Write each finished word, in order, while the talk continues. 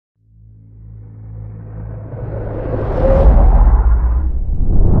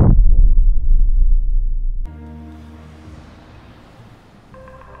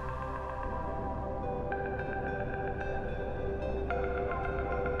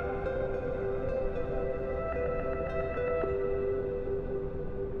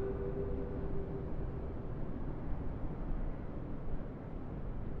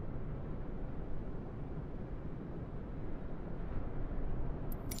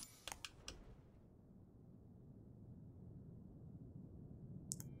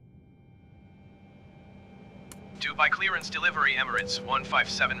Dubai clearance delivery Emirates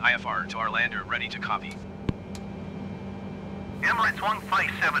 157 IFR to Arlanda, ready to copy. Emirates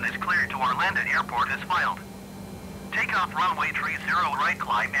 157 is cleared to Arlanda Airport as filed. Takeoff runway 30 right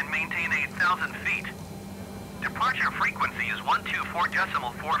climb and maintain 8,000 feet. Departure frequency is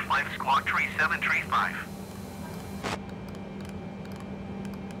 124.45 squawk 3735.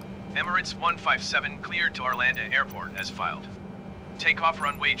 Emirates 157 cleared to Arlanda Airport as filed. Takeoff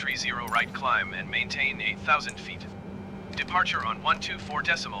runway 30 right climb and maintain 8,000 feet. Departure on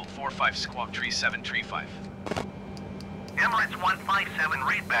 124.45 squawk 3735. Emirates 157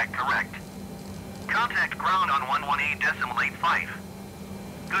 readback correct. Contact ground on 118.85.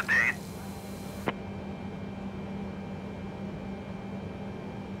 Good day.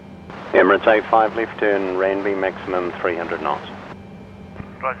 Emirates A5 left turn Ranby maximum 300 knots.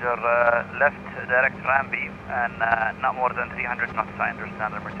 Roger, left direct Ranby and not more than 300 knots, I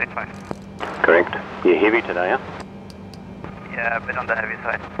understand, Emirates A5. Correct. You're heavy today, huh? Yeah, a bit on the heavy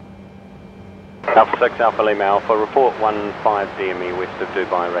side. Alpha 6 Alpha Lima Alpha, report 15 DME west of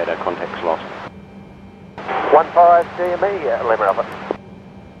Dubai, radar contacts lost. 15 DME, Lima Alpha.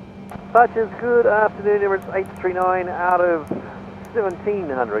 Such is good afternoon, Emirates 839 out of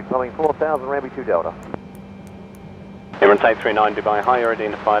 1700, climbing 4000, Ranby 2 Delta. Emirates 839 Dubai, higher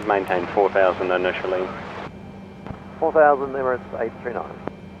identified, maintain 4000 initially. 4000, Emirates 839.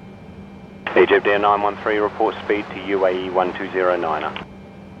 Egypt Air 913, report speed to UAE 1209er.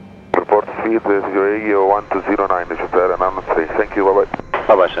 Report speed is UAE 1209, Egypt Air 913. Thank you, bye-bye.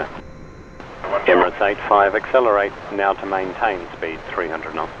 Bye-bye, sir. Emirates 85, accelerate now to maintain speed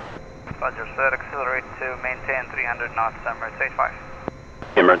 300 knots. Roger, sir, accelerate to maintain 300 knots, Emirates 85.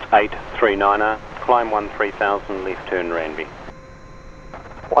 Emirates 839er, climb 13,000, left turn Ranby.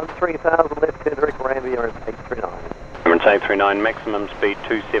 13,000 left turn direct Ranby, Emirates 839. Emirates 839, maximum speed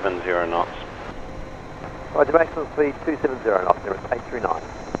 270 knots. Roger, maximum speed 270 knots, Emirates 839.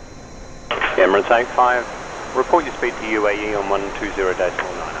 Emirates 85, report your speed to UAE on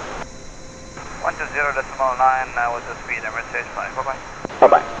 120.9er. 120.9 with the speed, Emirates 85, bye-bye.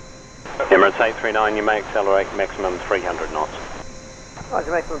 Bye-bye. Emirates 839, you may accelerate maximum 300 knots.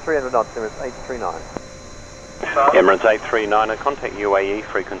 Roger, maximum 300 knots, Emirates 839. Emirates 839, contact UAE,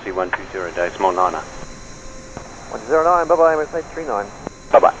 frequency 120.9er. 109, bye-bye, Emirates 839.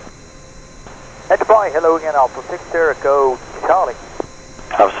 Bye-bye. At Dubai, hello again, Alpha 6 Echo Charlie.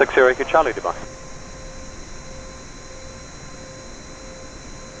 Alpha 6 Echo Charlie, Dubai.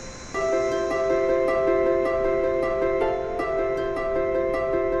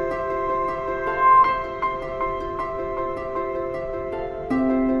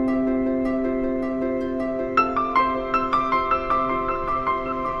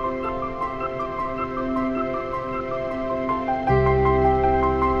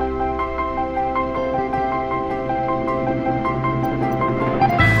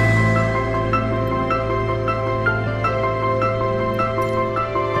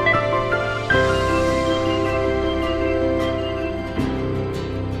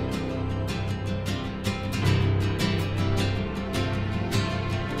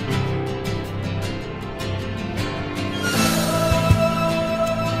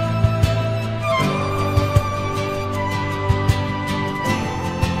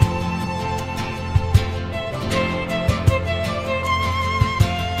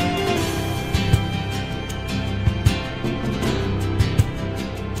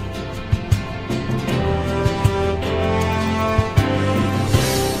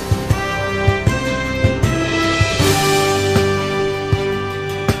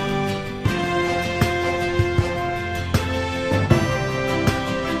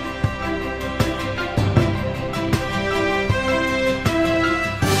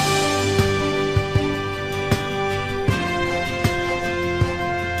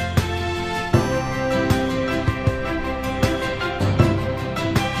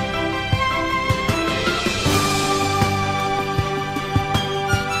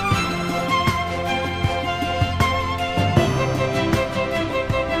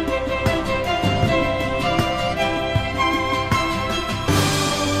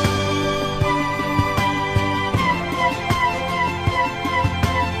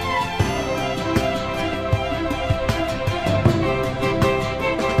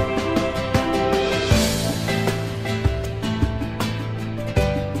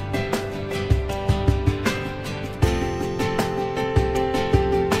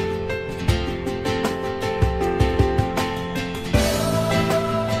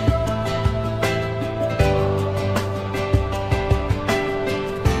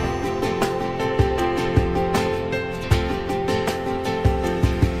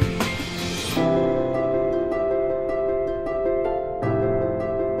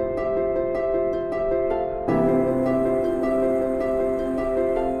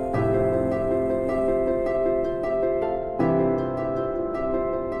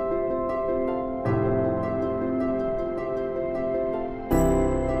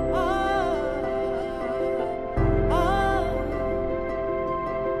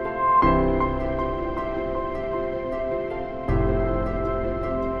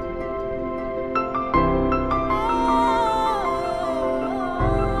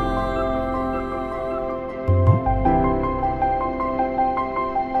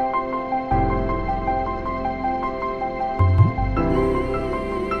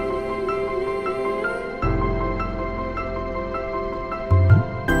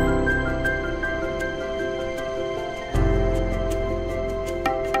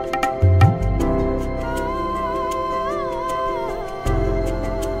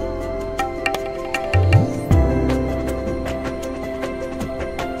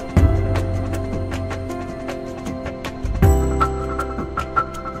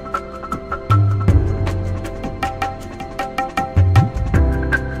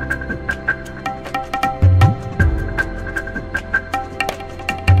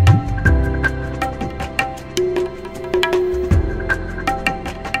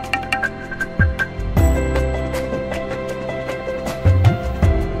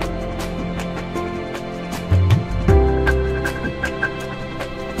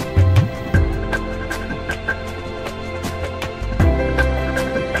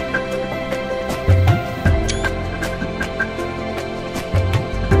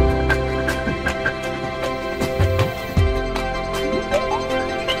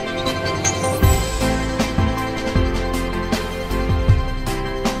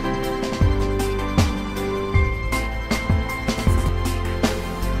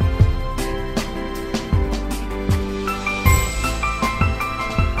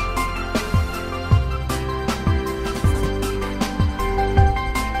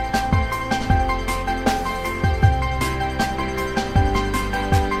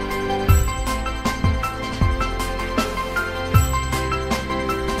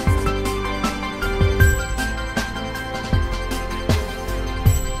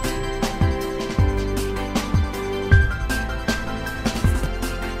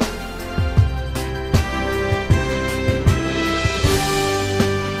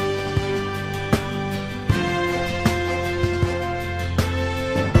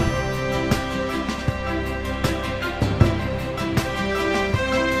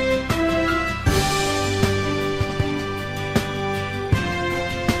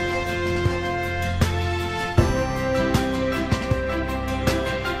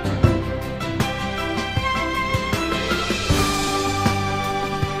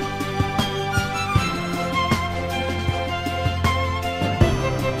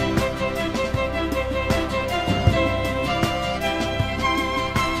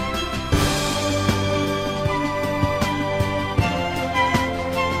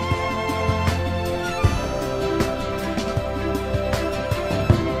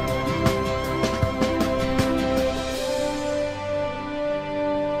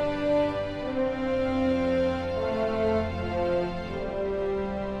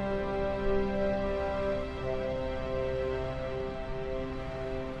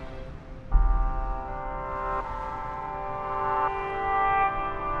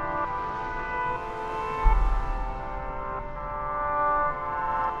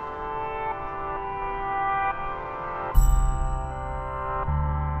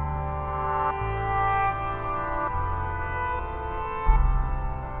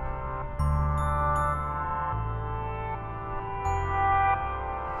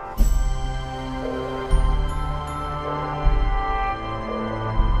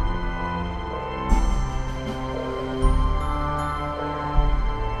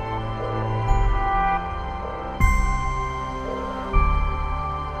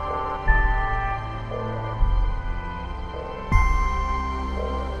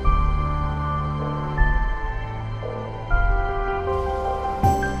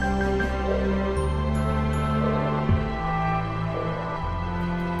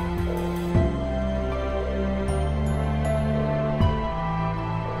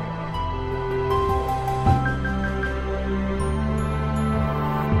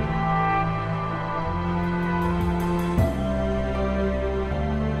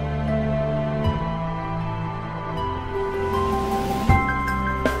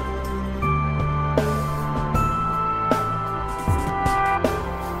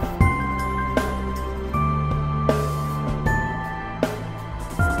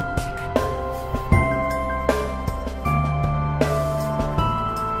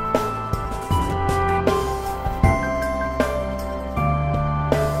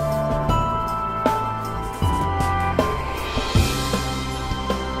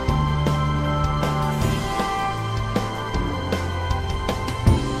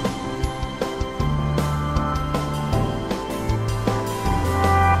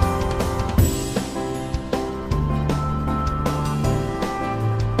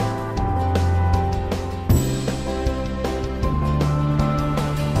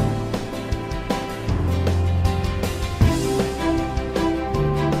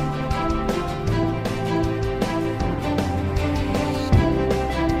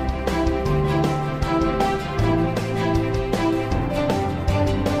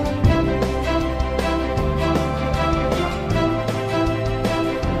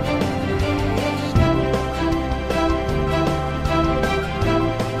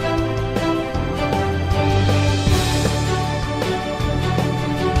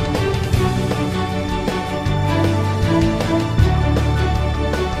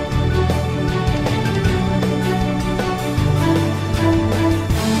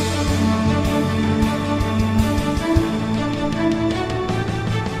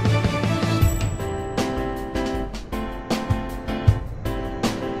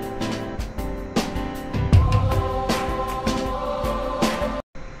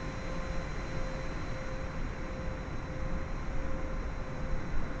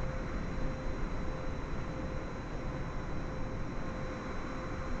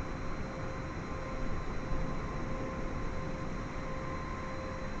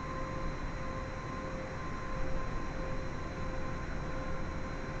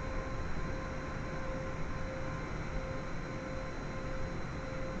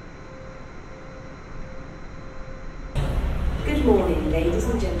 Good morning, ladies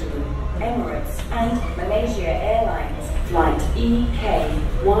and gentlemen. Emirates and Malaysia Airlines flight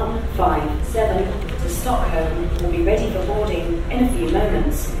EK157 to Stockholm will be ready for boarding in a few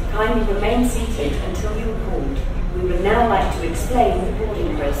moments. Kindly remain seated until you are called. We would now like to explain the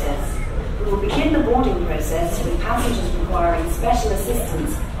boarding process. We will begin the boarding process with passengers requiring special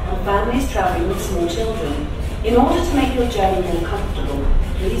assistance and families travelling with small children. In order to make your journey more comfortable,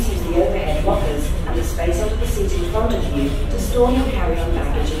 please use the overhead lockers and the space under the seat in front of you to store your carry-on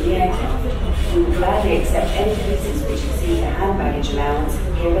baggage in the aircraft. We will gladly accept any pieces which exceed the hand baggage allowance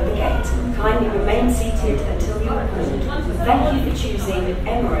here at the gate. Kindly remain seated until you are called. Thank you for choosing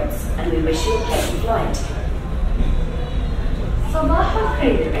Emirates and we wish you a pleasant flight. صباح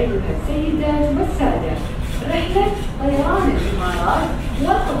الخير أيها السيدات والسادة. رحلة طيران الإمارات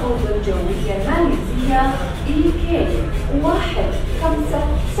والخطوط الجوية الماليزية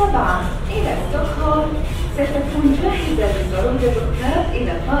EK157 إلى ستوكهولم ستكون جاهزة لصعود الركاب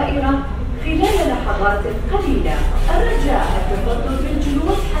إلى الطائرة خلال لحظات قليلة. الرجاء التفضل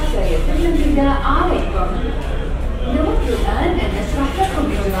بالجلوس حتى يتم النداء عليكم. نود الآن أن نشرح لكم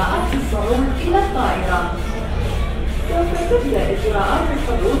إجراءات الصعود إلى الطائرة. سوف تبدأ إجراءات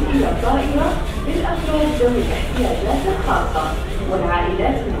الصعود إلى الطائرة للأفراد ذوي الاحتياجات الخاصة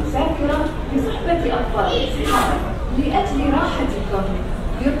والعائلات المسافرة بصحبة أطفال الصحاب. لأجل راحتكم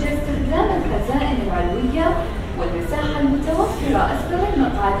يرجى استخدام الخزائن العلوية والمساحة المتوفرة أسفل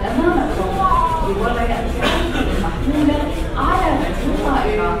المقعد أمامكم لوضع أمتعتكم المحمولة على متن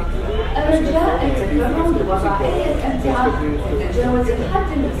الطائرة. الرجاء التكرم بوضع أي أمتعة تتجاوز الحد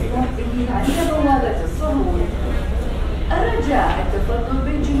المسموح به عند بوابة الصعود. الرجاء التفضل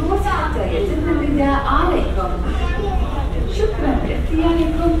بالجلوس حتى يتم النداء عليكم. شكرا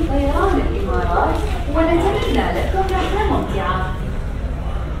لاختياركم طيران الإمارات ونتمنى لكم رحلة ممتعة.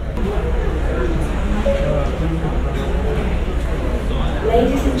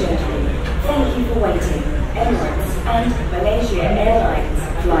 Ladies and gentlemen, thank you for waiting. Emirates and Malaysia Airlines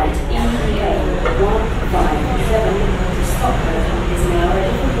flight EK157 to Stockholm is now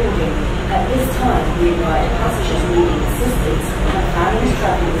ready for boarding. At this time, we invite passengers needing assistance and families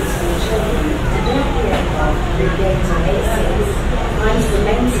travelling with small children to board the aircraft through gate A6. Kindly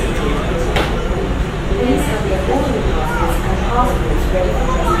remain seated until the call. Please have your boarding passes and passports ready for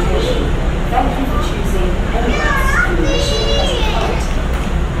presentation. Thank you for choosing Emirates and we wish you a pleasant flight.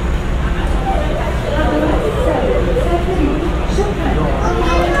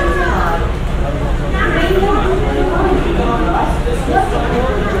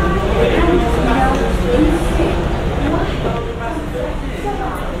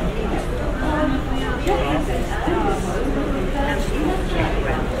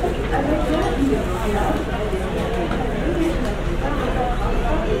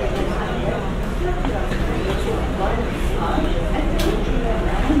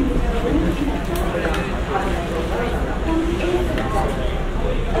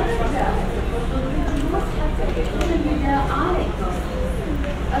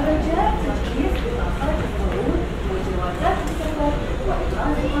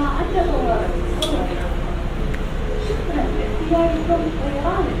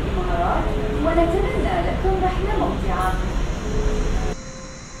 ونتمنى لكم رحلة ممتعة.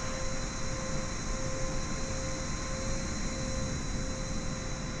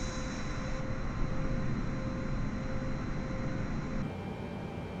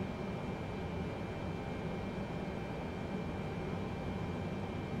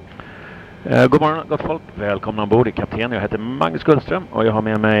 God morgon gott folk, välkomna ombord i kapten. Jag heter Magnus Gullström och jag har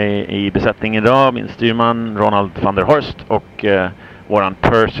med mig i besättning idag min styrman Ronald van der Horst och våran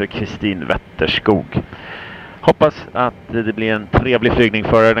purser Kristin Wetterskog. Hoppas att det blir en trevlig flygning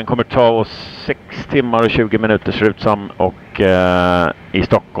för er. Den kommer ta oss 6 timmar och 20 minuter ser ut som och i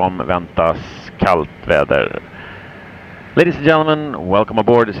Stockholm väntas kallt väder. Ladies and gentlemen, welcome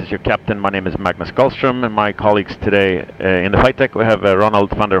aboard. This is your captain. My name is Magnus Gullström and my colleagues today in the flight deck we have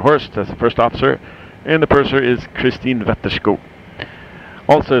Ronald van der Horst as the first officer and the purser is Kristin Wetterskog.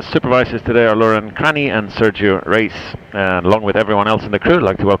 Also supervisors today are Lauren Cranny and Sergio Reis, and along with everyone else in the crew I'd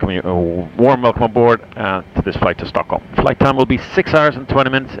like to welcome you a warm welcome aboard to this flight to Stockholm. Flight time will be 6 hours and 20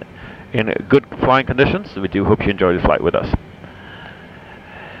 minutes in good flying conditions, so we do hope you enjoy the flight with us.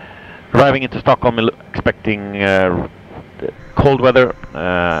 Arriving into Stockholm expecting cold weather.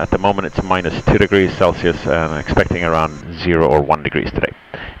 At the moment it's minus 2 degrees Celsius and expecting around 0 or 1 degrees today.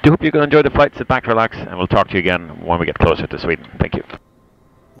 Do hope you're going to enjoy the flight, sit back, relax, and we'll talk to you again when we get closer to Sweden. Thank you.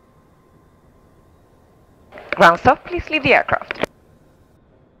 Ground stop, please leave the aircraft.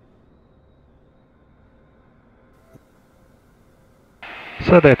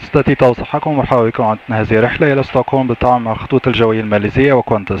 سادات استاتي توصحكم ومرحبا بكم عن هذه الرحلة إلى ستوكهولم بالتعاون مع الخطوط الجوية الماليزية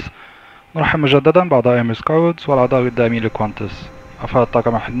وكوانتس. نرحب مجددا بأعضاء إيميريتس كاودز والأعضاء الدائمين لكوانتس. أفراد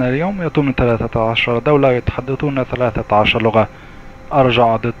الطاقم حدنا اليوم يأتون من 13 دولة ويتحدثون 13 لغة. أرجع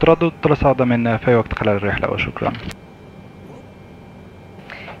عد التردد للصعود منا في وقت خلال الرحلة وشكرا.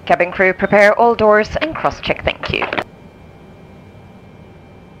 Cabin crew, prepare all doors and cross-check. Thank you.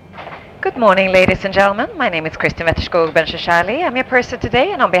 Good morning, ladies and gentlemen. My name is Kristin Wetterskog-Benshashali. I'm your purser today,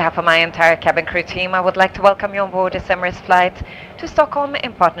 and on behalf of my entire cabin crew team, I would like to welcome you on board this Emirates flight to Stockholm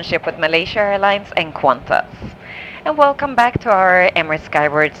in partnership with Malaysia Airlines and Qantas. And welcome back to our Emirates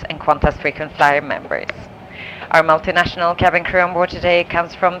Skywards and Qantas frequent flyer members. Our multinational cabin crew on board today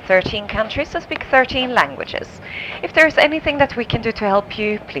comes from 13 countries and speak 13 languages. If there is anything that we can do to help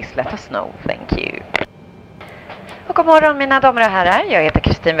you, please let us know. Thank you. Och god morgon mina damer och herrar, jag heter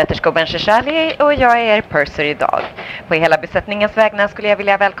Kristin Wetterskog-Benshashali och jag är er purser idag. På hela besättningens vägnar skulle jag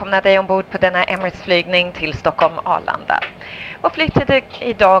vilja välkomna dig ombord på denna Emirates-flygning till Stockholm Arlanda. Vår flygtid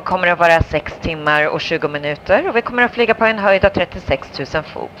idag kommer att vara 6 timmar och 20 minuter och vi kommer att flyga på en höjd av 36 000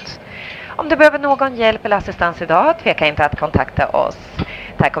 fot. Om du behöver någon hjälp eller assistans idag, tveka inte att kontakta oss.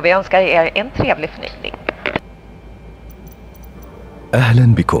 Tack och vi önskar er en trevlig flygning.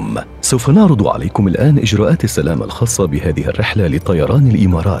 أهلا بكم. سوف نعرض عليكم الآن إجراءات السلامة الخاصة بهذه الرحلة لطيران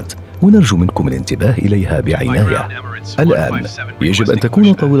الإمارات ونرجو منكم الانتباه إليها بعناية. الآن يجب أن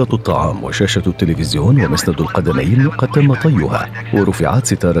تكون طاولة الطعام وشاشة التلفزيون ومسند القدمين قد تم طيها ورفعت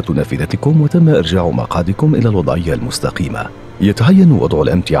ستارة نافذتكم وتم إرجاع مقعدكم إلى الوضعية المستقيمة. يتعين وضع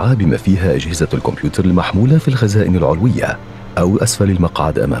الأمتعة بما فيها أجهزة الكمبيوتر المحمولة في الخزائن العلوية أو أسفل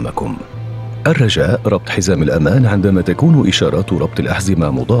المقعد أمامكم. الرجاء ربط حزام الأمان عندما تكون إشارات ربط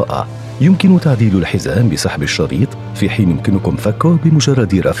الأحزمة مضاءة. يمكن تعديل الحزام بسحب الشريط في حين يمكنكم فكه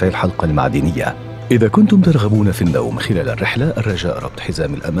بمجرد رفع الحلقة المعدنية. إذا كنتم ترغبون في النوم خلال الرحلة الرجاء ربط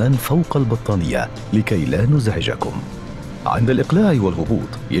حزام الأمان فوق البطانية لكي لا نزعجكم. عند الإقلاع والهبوط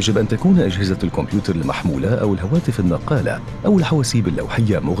يجب أن تكون أجهزة الكمبيوتر المحمولة أو الهواتف النقالة أو الحواسيب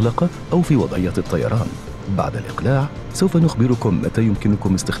اللوحية مغلقة أو في وضعية الطيران. بعد الإقلاع سوف نخبركم متى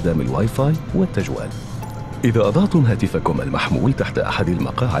يمكنكم استخدام الواي فاي والتجوال. إذا أضعتم هاتفكم المحمول تحت أحد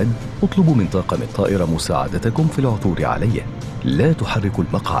المقاعد اطلبوا من طاقم الطائرة مساعدتكم في العثور عليه. لا تحركوا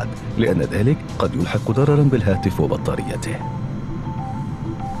المقعد لأن ذلك قد يلحق ضررا بالهاتف وبطاريته.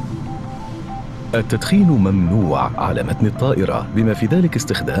 التدخين ممنوع على متن الطائرة بما في ذلك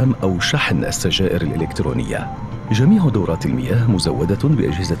استخدام أو شحن السجائر الإلكترونية. جميع دورات المياه مزودة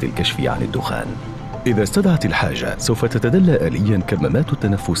بأجهزة الكشف عن الدخان. إذا استدعت الحاجة سوف تتدلى آلياً كمامات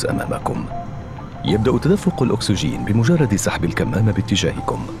التنفس أمامكم. يبدأ تدفق الأكسجين بمجرد سحب الكمامة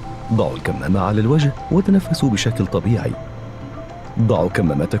باتجاهكم. ضعوا الكمامة على الوجه وتنفسوا بشكل طبيعي. ضعوا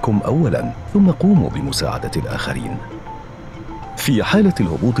كمامتكم أولاً ثم قوموا بمساعدة الآخرين. في حالة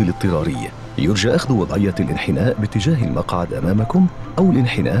الهبوط الاضطراري يرجى أخذ وضعية الانحناء باتجاه المقعد أمامكم أو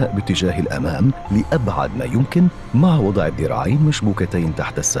الانحناء باتجاه الأمام لأبعد ما يمكن مع وضع الذراعين مشبوكتين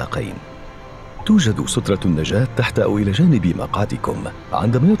تحت الساقين. توجد سترة النجاة تحت أو إلى جانب مقعدكم.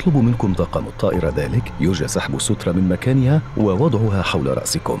 عندما يطلب منكم طاقم الطائرة ذلك يرجى سحب السترة من مكانها ووضعها حول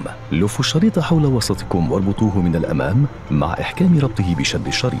رأسكم. لفوا الشريط حول وسطكم واربطوه من الأمام مع إحكام ربطه بشد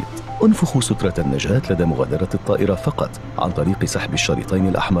الشريط. انفخوا سترة النجاة لدى مغادرة الطائرة فقط عن طريق سحب الشريطين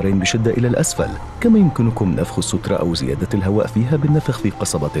الأحمرين بشدة إلى الأسفل. كما يمكنكم نفخ السترة أو زيادة الهواء فيها بالنفخ في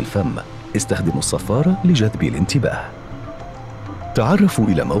قصبة الفم. استخدموا الصفارة لجذب الانتباه. تعرفوا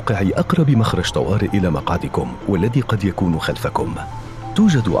إلى موقع أقرب مخرج طوارئ إلى مقعدكم والذي قد يكون خلفكم.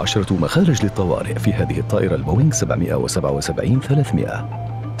 توجد 10 مخارج للطوارئ في هذه الطائرة البوينغ 777-300.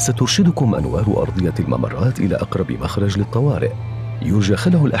 سترشدكم أنوار أرضية الممرات إلى أقرب مخرج للطوارئ. يرجى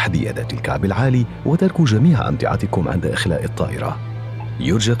خلع الأحذية ذات الكعب العالي وترك جميع أمتعتكم عند إخلاء الطائرة.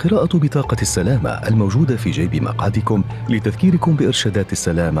 يرجى قراءة بطاقة السلامة الموجودة في جيب مقعدكم لتذكيركم بإرشادات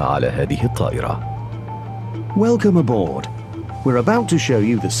السلامة على هذه الطائرة. Welcome aboard. We're about to show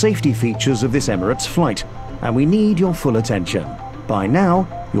you the safety features of this Emirates flight, and we need your full attention. By now,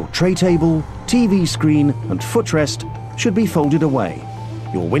 your tray table, TV screen, and footrest should be folded away,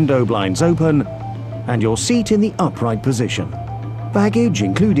 your window blinds open, and your seat in the upright position. Baggage,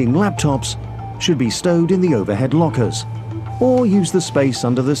 including laptops, should be stowed in the overhead lockers, or use the space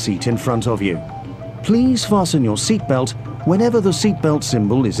under the seat in front of you. Please fasten your seatbelt whenever the seatbelt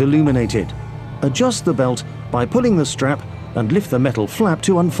symbol is illuminated. Adjust the belt by pulling the strap and lift the metal flap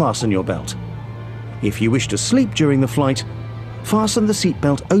to unfasten your belt. If you wish to sleep during the flight, fasten the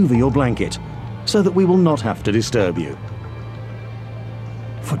seatbelt over your blanket so that we will not have to disturb you.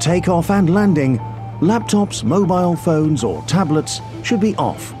 For takeoff and landing, laptops, mobile phones or tablets should be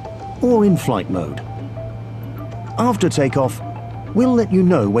off or in flight mode. After takeoff, We'll let you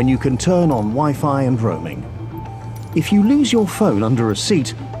know when you can turn on Wi-Fi and roaming. If you lose your phone under a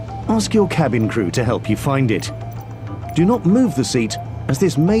seat, ask your cabin crew to help you find it. Do not move the seat, as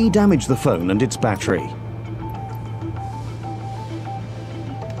this may damage the phone and its battery.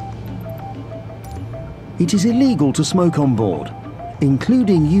 It is illegal to smoke on board,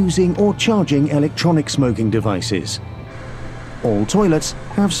 including using or charging electronic smoking devices. All toilets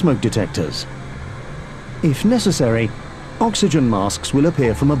have smoke detectors. If necessary, oxygen masks will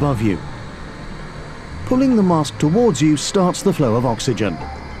appear from above you. Pulling the mask towards you starts the flow of oxygen.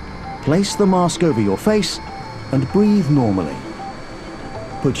 Place the mask over your face and breathe normally.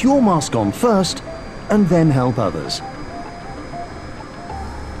 Put your mask on first and then help others.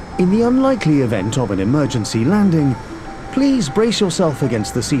 In the unlikely event of an emergency landing, please brace yourself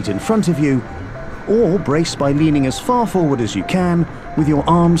against the seat in front of you, or brace by leaning as far forward as you can with your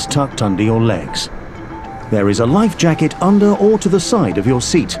arms tucked under your legs. There is a life jacket under or to the side of your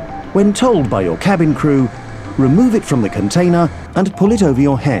seat. When told by your cabin crew, remove it from the container and pull it over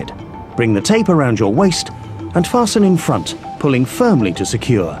your head. Bring the tape around your waist and fasten in front, pulling firmly to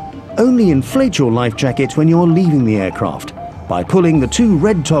secure. Only inflate your life jacket when you're leaving the aircraft by pulling the two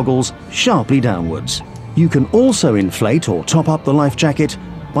red toggles sharply downwards. You can also inflate or top up the life jacket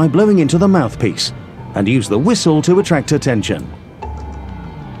by blowing into the mouthpiece and use the whistle to attract attention.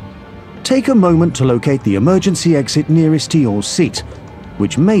 Take a moment to locate the emergency exit nearest to your seat,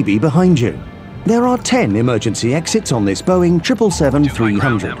 which may be behind you. There are 10 emergency exits on this Boeing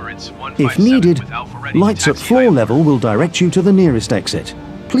 777-300. If needed, lights at floor level will direct you to the nearest exit.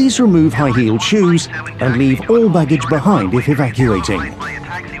 Please remove high-heeled shoes and leave all baggage behind if evacuating.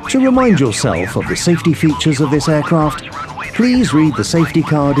 To remind yourself of the safety features of this aircraft, please read the safety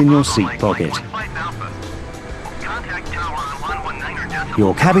card in your seat pocket.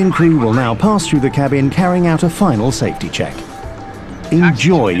 Your cabin crew will now pass through the cabin carrying out a final safety check.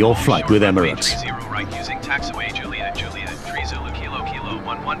 Enjoy your flight with Emirates. Right using taxiway Juliet 3 Zulu Kilo Kilo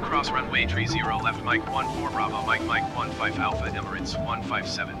 11 cross runway 30 left Mike 14 Bravo Mike 15 Alpha Emirates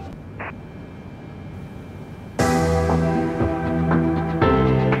 157.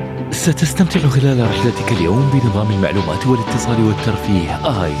 ستستمتع خلال رحلتك اليوم بنظام المعلومات والاتصال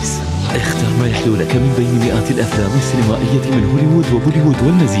والترفيه آيس. اختر ما يحلو لك من بين مئات الأفلام السينمائية من هوليوود وبوليوود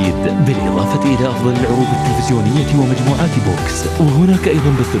والمزيد، بالإضافة إلى أفضل العروض التلفزيونية ومجموعات بوكس، وهناك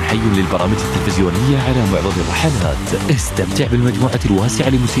أيضا بث حي للبرامج التلفزيونية على معظم الرحلات. استمتع بالمجموعة الواسعة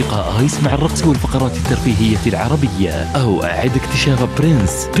لموسيقى آيس مع الرقص والفقرات الترفيهية العربية، أو أعد اكتشاف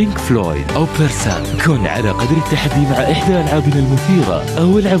برينس، بينك فلويد أو بيرسان. كن على قدر التحدي مع إحدى ألعابنا المثيرة،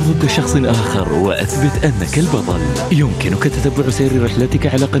 أو العب ضد شخص آخر وأثبت أنك البطل. يمكنك تتبع سير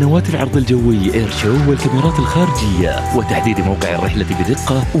رحلتك على قنوات العرض الجوي اير شو والكاميرات الخارجية، وتحديد موقع الرحلة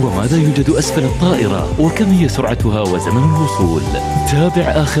بدقة وماذا يوجد أسفل الطائرة وكم هي سرعتها وزمن الوصول. تابع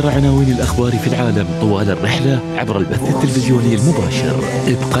آخر عناوين الأخبار في العالم طوال الرحلة عبر البث التلفزيوني المباشر.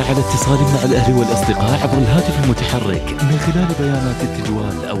 ابقى على اتصال مع الأهل والأصدقاء عبر الهاتف المتحرك من خلال بيانات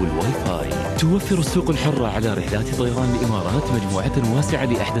التجوال أو الواي فاي. توفر السوق الحرة على رحلات طيران الإمارات مجموعة واسعة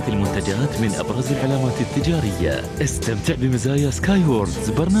لأحدث المنتجات من أبرز العلامات التجارية. استمتع بمزايا سكاي ووردز،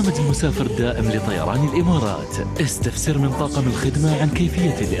 برنامج المسافر الدائم لطيران الإمارات. استفسر من طاقم الخدمة عن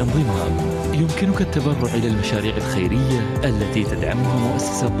كيفية الانضمام. يمكنك التبرع إلى المشاريع الخيرية التي تدعمها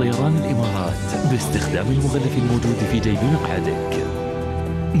مؤسسة طيران الإمارات باستخدام المغلف الموجود في جيب مقعدك.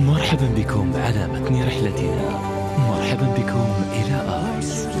 مرحبا بكم على متن رحلتنا. مرحبا بكم إلى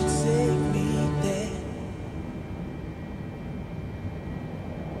آيس.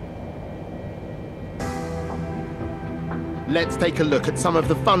 Let's take a look at some of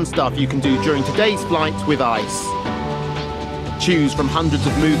the fun stuff you can do during today's flight with ICE. Choose from hundreds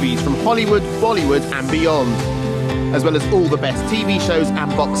of movies from Hollywood, Bollywood and beyond, as well as all the best TV shows and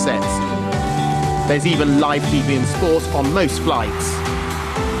box sets. There's even live TV and sport on most flights.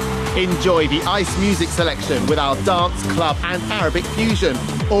 Enjoy the ICE music selection with our dance, club and Arabic fusion,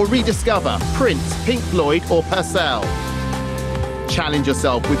 or rediscover Prince, Pink Floyd or Purcell. Challenge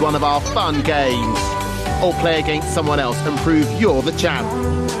yourself with one of our fun games, or play against someone else and prove you're the champ.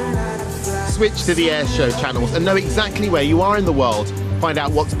 Switch to the airshow channels and know exactly where you are in the world. Find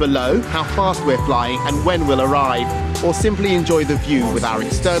out what's below, how fast we're flying and when we'll arrive, or simply enjoy the view with our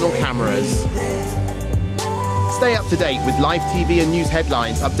external cameras. Stay up to date with live TV and news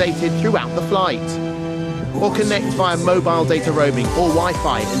headlines updated throughout the flight. Or connect via mobile data roaming or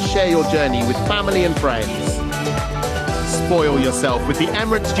Wi-Fi and share your journey with family and friends. Spoil yourself with the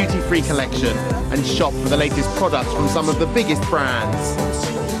Emirates duty-free collection and shop for the latest products from some of the biggest brands.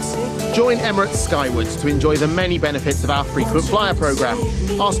 Join Emirates Skywards to enjoy the many benefits of our frequent flyer programme.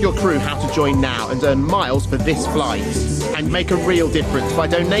 Ask your crew how to join now and earn miles for this flight. And make a real difference by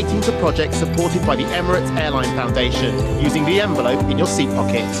donating to projects supported by the Emirates Airline Foundation using the envelope in your seat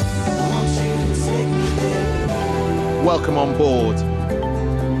pocket. Welcome on board.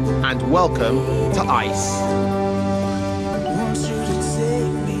 And welcome to ICE.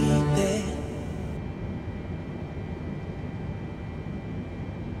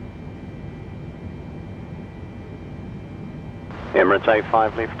 Emirates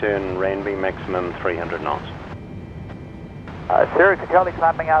A5 left turn, Ranby, maximum 300 knots. Sierra Charlie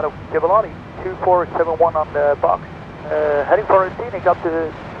climbing out of Municipality, 2471 on the box. Heading for a scenic up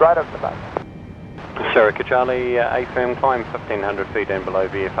to right up the back. Sierra Charlie, A firm climb 1500 feet and below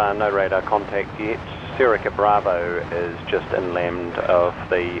VFR, no radar contact yet. Sierra Bravo is just inland of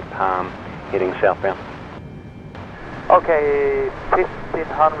the Palm, heading southbound. Okay,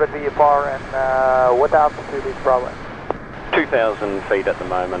 1500 VFR and what altitude is Bravo? 2,000 feet at the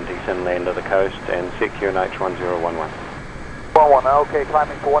moment, he's inland of the coast, and set QNH 1011. 11, okay,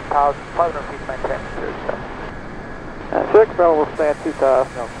 climbing for 1,500 feet, maintain Sierra Bravo will stay at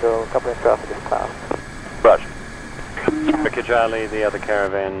 2,000 until company traffic is passed. Burj. Sierra Charlie, the other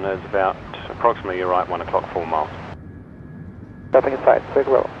caravan is about approximately, you're right, 1 o'clock, 4 miles. Stepping inside, Sierra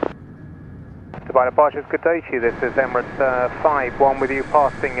Bravo. Dubai departures, good day to you. This is Emirates 5-1 with you,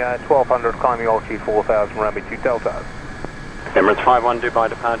 passing 1200, climbing altitude 4000, Ramby 2 Delta. Emirates 5-1, Dubai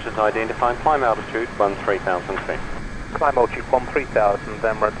departures identified, climb altitude 13,000 feet. Climb altitude 13,000,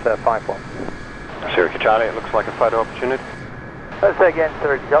 Emirates 5-1. Sierra Charlie, it looks like a photo opportunity. Let's say again,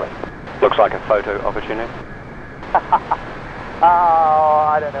 Sierra Charlie. Looks like a photo opportunity. Oh,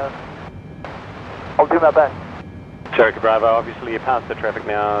 I don't know. I'll do my best. Sierra Bravo, obviously you passed the traffic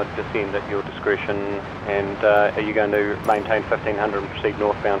now, descend at your discretion, and are you going to maintain 1500 and proceed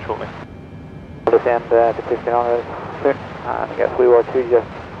northbound shortly? Descend to 1500 soon. I guess we were to just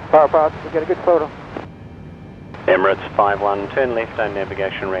power approach to get a good photo. Emirates 5-1, turn left on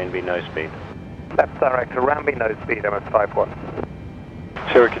navigation, Ranby, no speed. Left direct to Ramby, no speed, Emirates 5-1.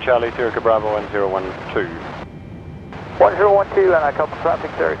 Sierra Charlie, Sierra Bravo 1012. 1012 and I come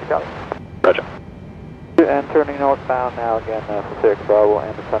traffic, Sierra Charlie. Roger. And turning northbound now again for Sierra Bravo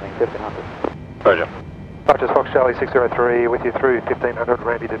and descending 1500. Roger. Dodgers Fox Charlie 603 with you through 1500,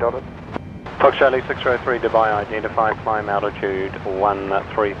 Randy to Dodgers. Fox Charlie 603, Dubai identified, climb altitude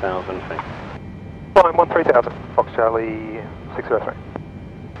 13,000 feet. Climb 13,000, Fox Charlie 603.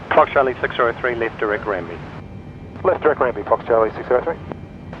 Fox Charlie 603, left direct Ranby. Left direct Ranby, Fox Charlie 603.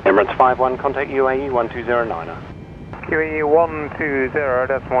 Emirates 5-1, contact UAE 1209er. QE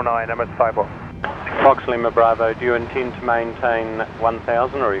 120.9, Emirates 5-1. Fox Lima Bravo, do you intend to maintain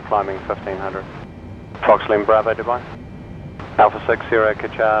 1,000 or are you climbing 1,500? Fox Lima Bravo, Dubai. Alpha 6 Sierra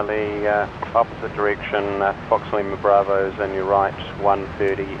Charlie, opposite direction, Fox Lima Bravo's in your right,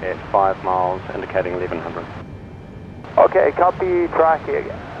 130 at 5 miles, indicating 1100. Okay, copy traffic.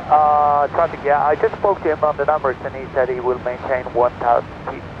 Traffic, yeah, I just spoke to him on the numbers and he said he will maintain 1,000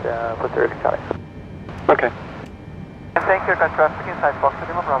 feet for Sierra Charlie. Okay. Thank you, got traffic inside Fox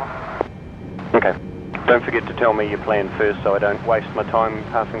Lima Bravo. Okay. Don't forget to tell me your plan first so I don't waste my time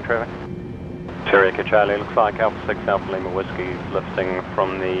passing traffic. Sierra Charlie, looks like Alpha 6 Alpha Lima Whiskey is lifting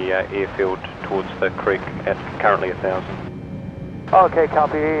from the airfield towards the creek at currently 1,000. Okay,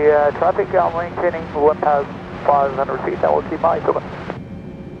 copy traffic, I'm maintaining 1,500 feet, I will keep my eyes open.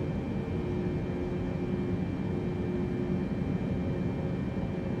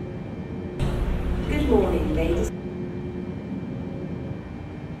 Good morning, ladies.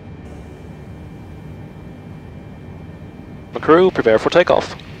 Crew, prepare for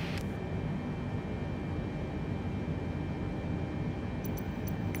takeoff.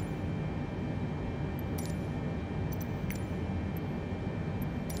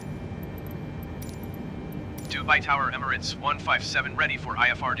 Dubai Tower Emirates 157 ready for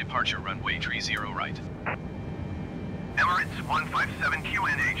IFR departure, runway 30 right. Emirates 157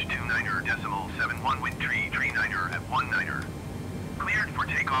 QNH 29er decimal 71 wind tree 39er at 19er. Cleared for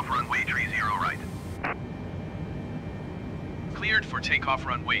takeoff, runway 30 right. Cleared for takeoff,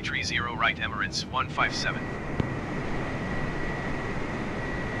 runway 30 right, Emirates 157.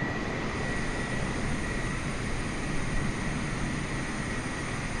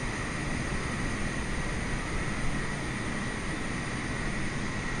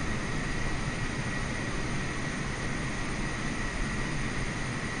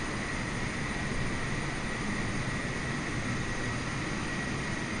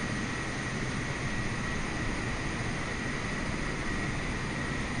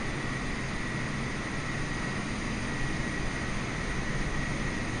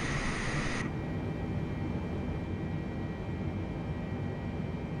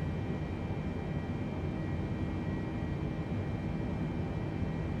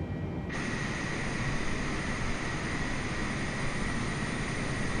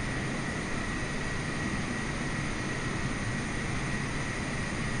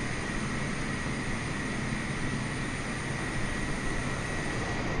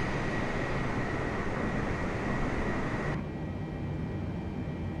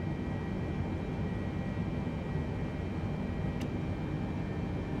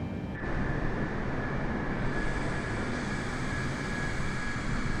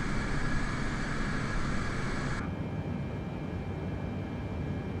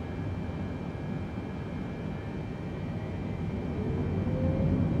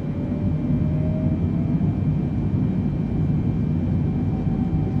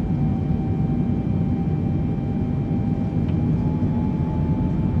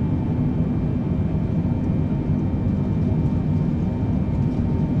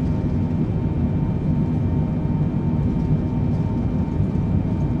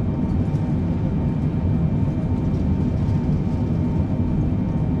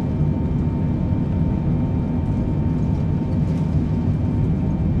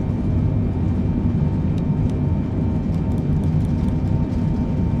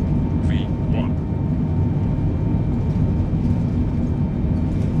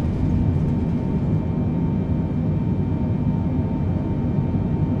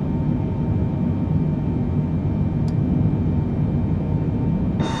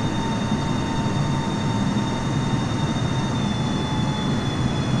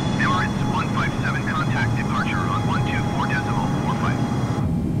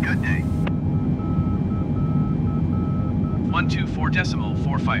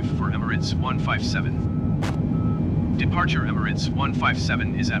 124.45 for Emirates 157. Departure Emirates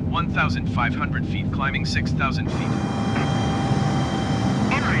 157 is at 1,500 feet, climbing 6,000 feet.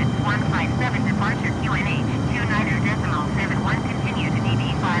 Emirates 157 departure QNH 29.71, continue to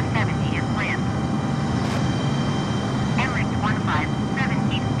DB 570 as planned. Emirates 157,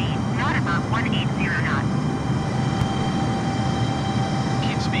 keep speed not above 180 knots.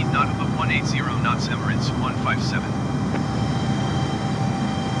 Keep speed not above 180 knots, Emirates 157.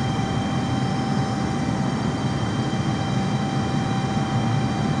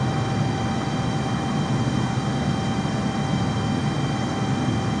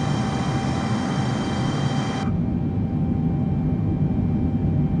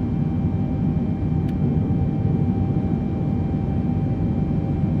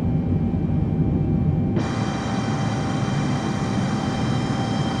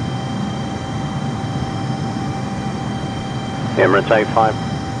 Emirates A5,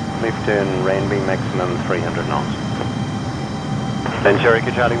 left turn Ranby, maximum 300 knots. And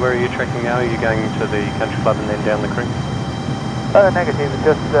Jericho Charlie, where are you tracking now? Are you going to the country club and then down the creek? Negative,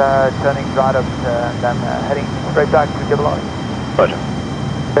 just turning right up and then heading straight back to Double I. Roger.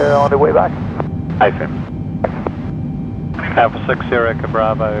 On the way back. AFM. Alpha 6 Sierra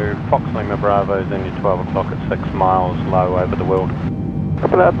Bravo, Fox Lima Bravo is in your 12 o'clock at 6 miles low over the world.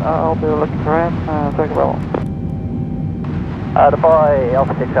 Copy that, I'll be looking for him, take a roll. Dubai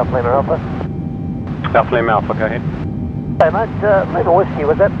Alpha 6 Alpha Lima Alpha. Alpha Lima Alpha, go ahead. Hey mate, Lima Whiskey,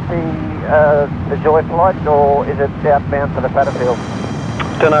 was that the Joy flight or is it outbound for the Fatterfield?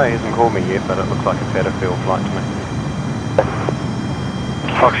 Don't know, he hasn't called me yet, but it looks like a Fatterfield flight to me.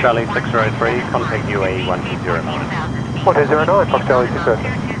 Fox Charlie 603, contact UAE 120. 1209, Fox Charlie 603.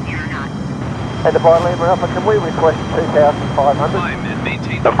 And Dubai Lima Alpha, can we request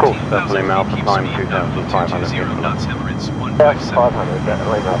 2,500? Of course, Alpha Lima Alpha, climb 2,500. 2,500,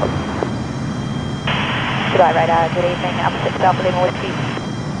 Lima Alpha. Dubai radar, good evening, Alpha 6 Alpha Lima Whiskey.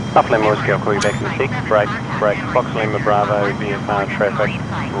 Alpha Lima Whiskey, I'll call you back in a sec. Break. Fox Lima Bravo, VFR traffic,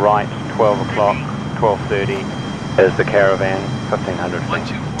 right, 12 o'clock, 12:30 is the caravan, 1,500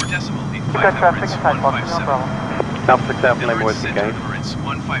 feet. 124.85 traffic, no problem. Alpha 6 Alpha Lima Whiskey, again.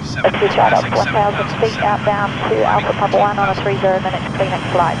 Good shot up 1,000 feet outbound to Alpha Papa 1 on a 30-minute Phoenix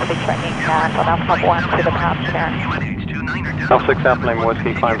flight. We'll be tracking from Alpha Papa 1 to the path clearance. Alpha 6 Alpha Lima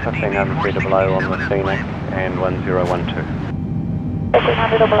Whiskey, climb 1,500 feet or below on the Phoenix and 1012.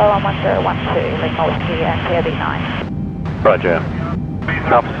 1,500 or below on 1012, Lima Whiskey and KOB 9. Roger.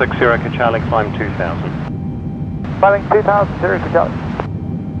 Alpha 6 Sierra Charlie, climb 2,000. Climbing 2,000, Sierra Charlie.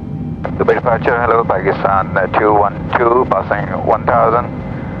 Dubai departure, hello, Pakistan 212, passing 1,000,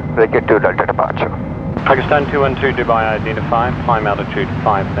 ticket to Delta departure. Pakistan 212, Dubai identified, climb altitude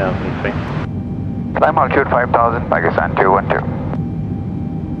 5,000 feet. Climb altitude 5,000, Pakistan 212.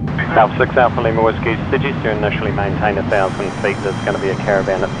 Alpha 6 Alpha Lima Whiskey, suggest you initially maintain 1,000 feet. There's going to be a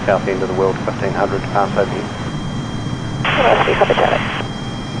caravan at the south end of the world, 1,500 to pass over here. Whiskey, copy Charlie.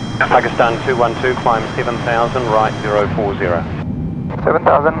 Pakistan 212, climb 7,000, right 040.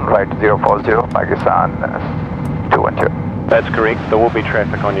 7,000, right 040, Pakistan 212. That's correct. There will be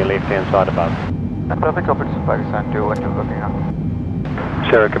traffic on your left-hand side above. Traffic operates Pakistan 212 looking up.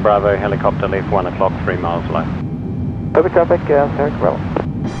 Sierra Bravo, helicopter left 1 o'clock, 3 miles low. Copy traffic, Sierra Bravo.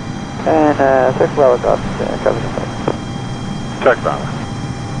 And Sierra Bravo got traffic. Sierra Bravo.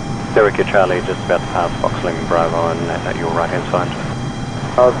 Sierra Charlie just about to pass Fox Lima Bravo and at your right-hand side.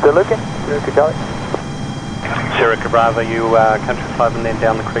 Still looking, Sierra Charlie. Sierra Bravo, you country club and then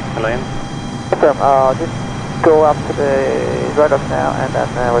down the creek to land? Just go up to the radars now and then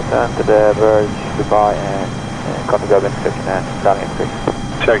return to the Burj, Dubai and contact over intersection and landing in creek.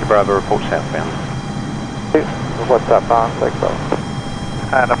 Sierra Bravo, report southbound. Report southbound, Sierra Bravo.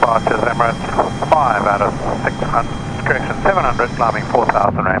 And departures Emirates 5 out of 600, correction 700, climbing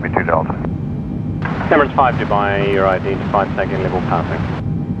 4,000, Ramby 2 Delta. Emirates 5 Dubai, you're identified, second level passing.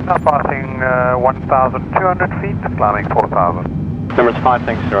 Now passing 1,200 feet, climbing 4,000. Emirates 5,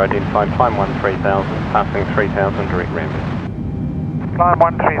 thanks, you're identified, climb 13,000, passing 3,000, direct Ramby. Climb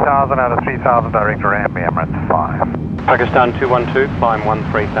 13,000 out of 3,000, direct Ramby, Emirates 5. Pakistan 212, climb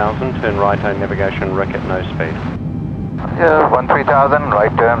 13,000, turn right on navigation, Ricket, no speed. Yeah, 13,000,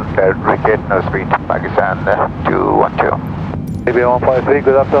 right turn, Ricket, no speed, Pakistan 212. Arabia 153,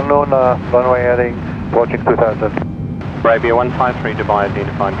 good afternoon, runway heading, approaching 2,000. Arabia 153, Dubai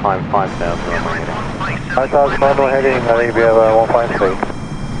identified, climb 5,000, runway heading. 5,000, runway heading, Arabia 153.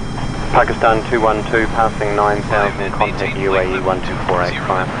 Pakistan 212, passing 9,000, contact UAE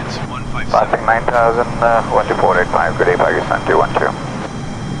 12485. Passing 9,000, 12485, good day, Pakistan 212.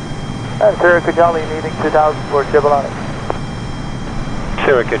 Sierra Charlie, leading 2,000 for Double I.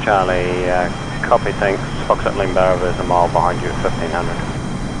 Sierra Charlie, copy, thanks. Foxtrot Lima Bravo is a mile behind you at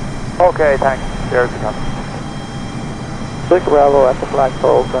 1500. Okay, thanks. Sierra Charlie. Sierra Bravo at the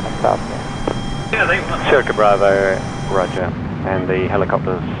flagpole, turning south. Sierra Bravo, roger. And the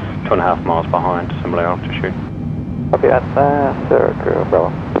helicopter's 2.5 miles behind, similar altitude. Copy that, Sierra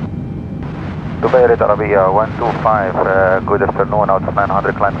Bravo. Dubai Red Arabia 125, good afternoon, out of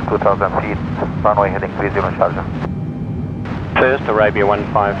 900, climbing 2000 feet, runway heading 30 Sharjah. First, Arabia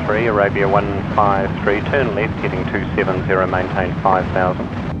 153, Arabia 153, turn left, heading 270, maintain 5000.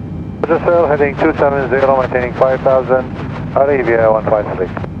 Roger sir, heading 270, maintaining 5000, Arabia 153.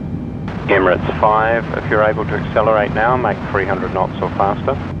 Emirates 5, if you're able to accelerate now, make 300 knots or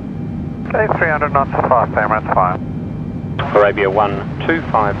faster. Okay, 300 knots or faster, Emirates 5. Arabia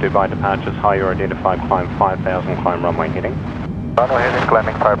 125, Dubai departures, higher identified, climb 5000, climb runway heading. Runway heading,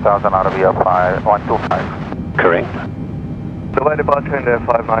 climbing 5000, Arabia 125. Correct. Dubai departure, India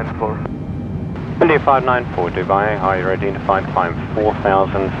 594. India 594, Dubai, higher identified, climb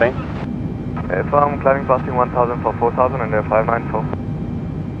 4000 feet. Firm, climbing passing 1000 for 4000, India 594.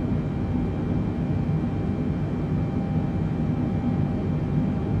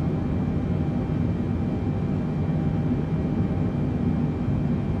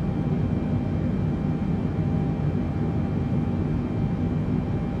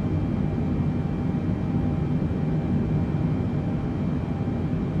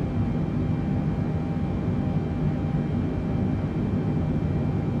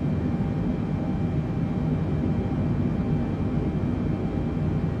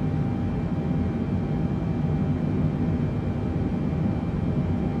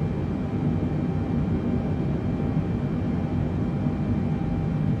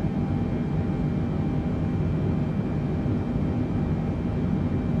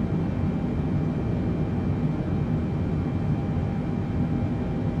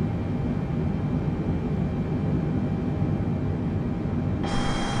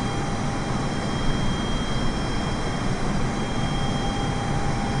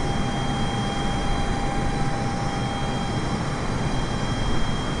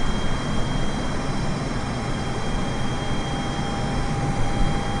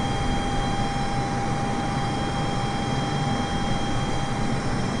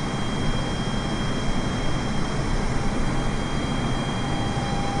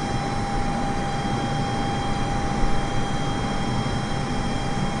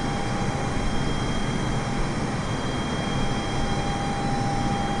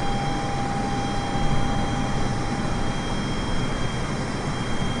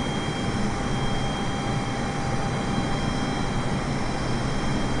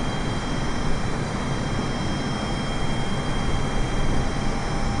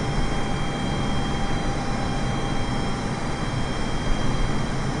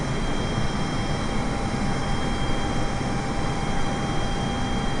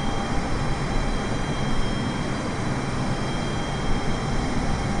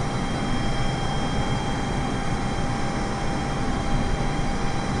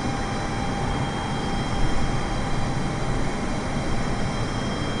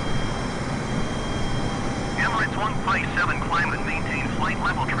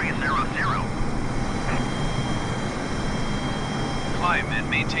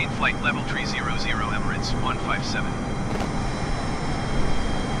 Maintain flight level 300, Emirates 157.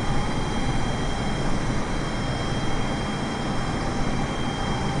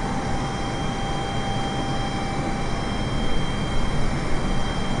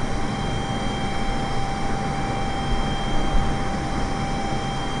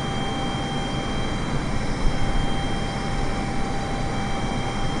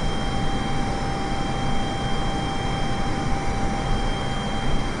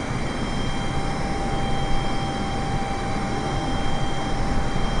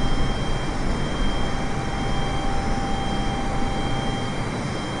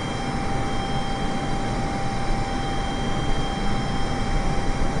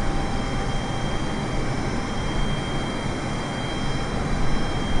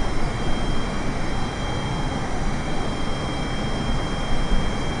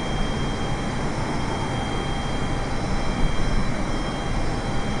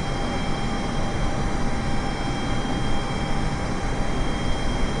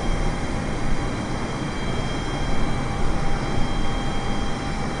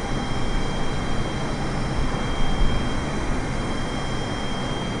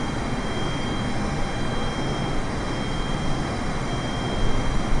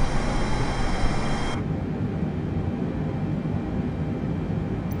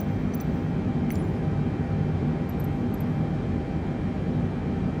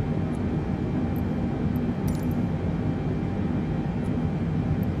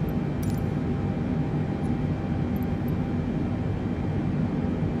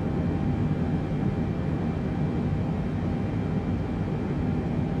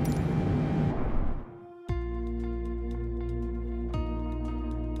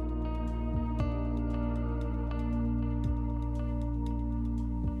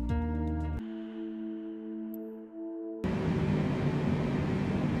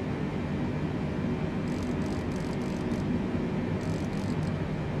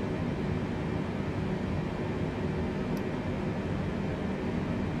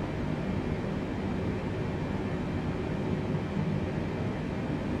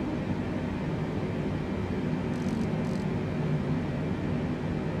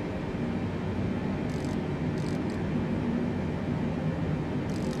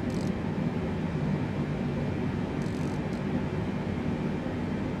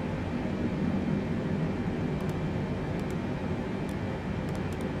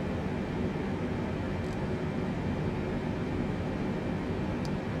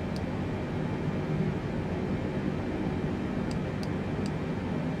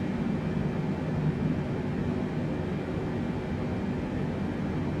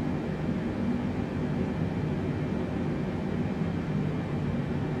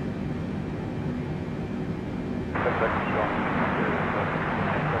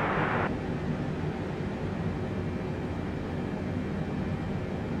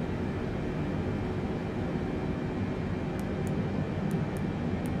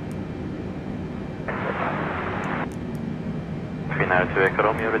 2 Echo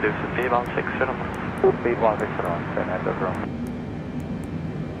Romeo, reduce to speed 160 knots. Speed 160 knots, then enter from.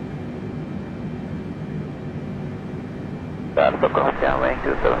 Stockholm, downwind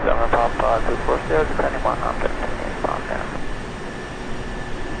 277 Papa 240, descending 100, inbound down.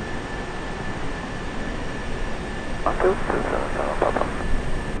 277 Papa.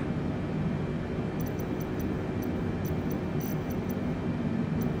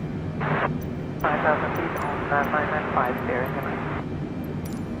 5,000 feet on 995 bearing.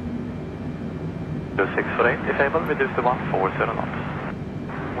 2648, disabled, reduce to 140 knots.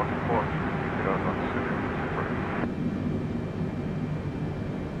 140 knots.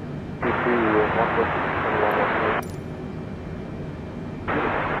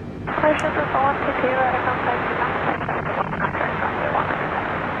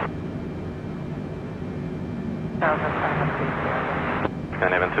 And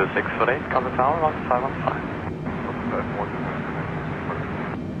even 2648, on the tower, 1515.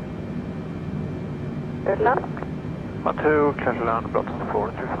 Airland? 12, clear land, bottom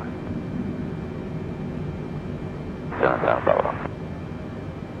 435. Down, Bowen.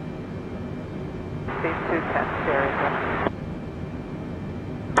 Speed 210, steering.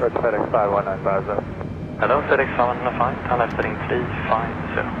 Search FedEx 51950. Hello, FedEx 515, turn left heading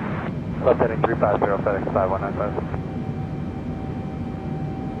 350. Left heading 350, FedEx 51950.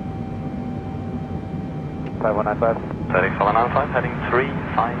 5195. FedEx 595, heading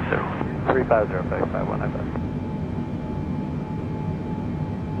 350. 350, FedEx 5195.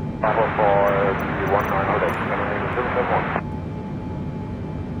 Bravo for 1908, heading 271.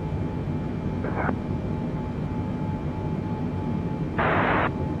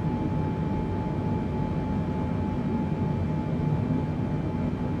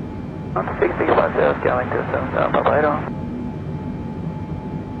 On 665 going to 7 Papa.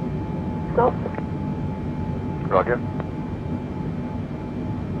 Stop. Roger.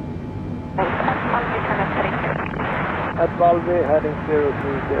 At Valby, heading 030,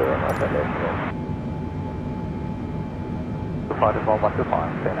 nothing left.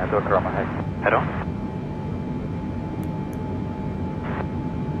 25125, then I do a drum ahead. Head on.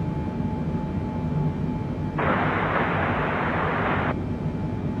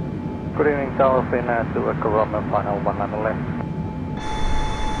 Good evening, Tower Fin, to Echo Romeo, final 1 left.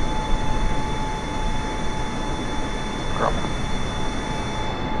 Romeo.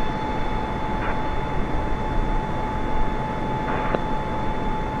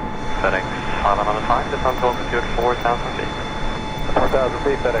 FedEx 515, descent to altitude 4,000 feet. 4,000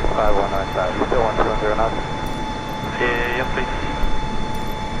 feet, FedEx 5195. You still want 200 knots? Yes, please.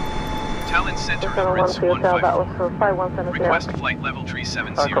 Talon Center, Emirates 154. Request flight level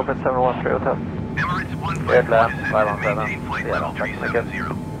 370. Cockpit 713 Hotel. Emirates 154. Airland 517. Maintain flight level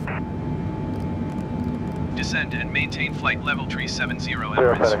 370. Descend and maintain flight level 370, Zero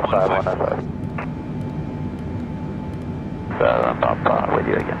Emirates FedEx 154. 515. Papa, with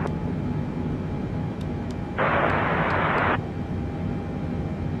you again.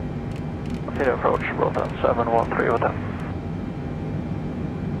 Here approach, Rotan 713 Hotel.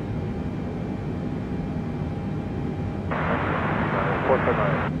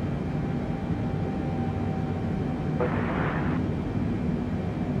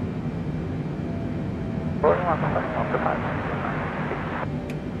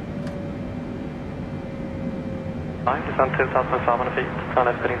 Descent 2,500 feet, turn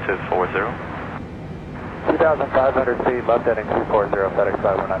left heading 240. 2,500 feet, left heading 240, FedEx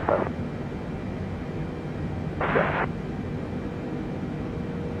 5195. Okay.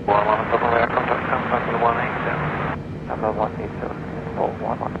 111, total air contact, contact with 180. Number 180, hold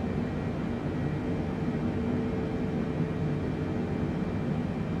 11.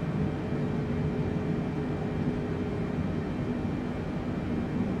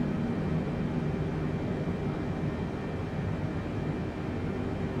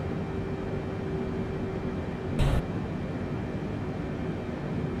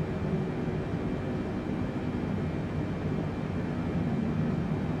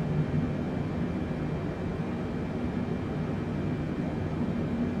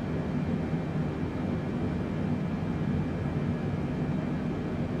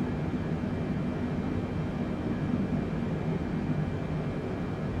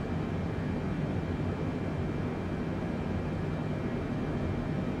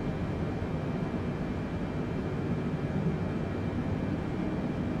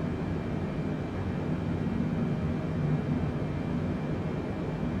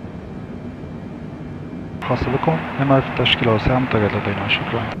 خاصة بكم MF التشكيلة واسعة متواجد لدينا.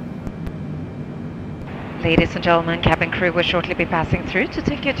 شكرا. Ladies and gentlemen, cabin crew will shortly be passing through to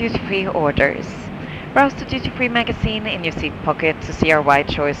take your duty-free orders. Browse the duty-free magazine in your seat pocket to see our wide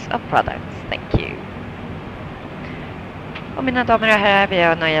choice of products. Thank you. Och mina damer och herrar, vi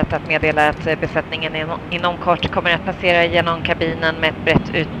har nöjet att meddela att besättningen inom kort kommer att passera genom kabinen med ett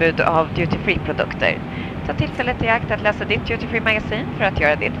brett utbud av duty-free-produkter. Ta tillfället i akt att läsa ditt duty-free-magasin för att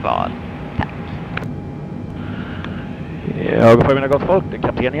göra ditt val. Tack. Ja, god förmiddag gott folk, det är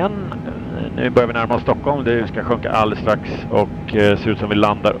kapten igen. Nu börjar vi närma oss Stockholm, det ska sjunka alldeles strax och ser ut som vi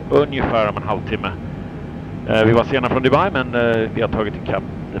landar ungefär om en halvtimme. Vi var sena från Dubai men vi har tagit ikapp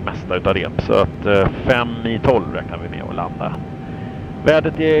det mesta utav det. Så att 5:12 räknar vi med att landa.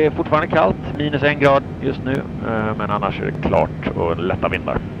 Vädret är fortfarande kallt, minus 1 grad just nu. Men annars är det klart och lätta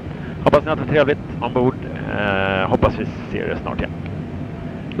vindar. Hoppas ni har det trevligt ombord. Hoppas vi ser er snart igen.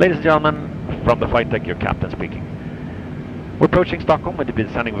 Ladies and gentlemen, from the flight deck, your captain speaking. We're approaching Stockholm. We'll be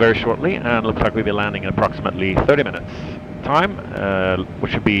descending very shortly and looks like we'll be landing in approximately 30 minutes time,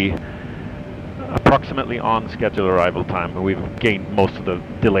 which should be approximately on schedule arrival time. We've gained most of the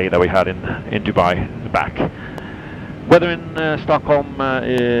delay that we had in Dubai back. Weather in Stockholm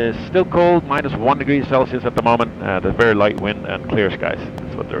is still cold, minus 1 degree Celsius at the moment. There's very light wind and clear skies.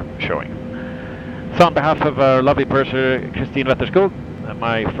 That's what they're showing. So on behalf of our lovely purser, Christine Wetterskog,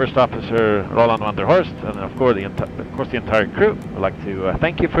 my first officer, Roland van der Horst, and of course the entire crew, I'd like to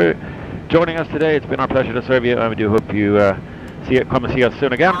thank you for joining us today. It's been our pleasure to serve you, and we do hope you come and see us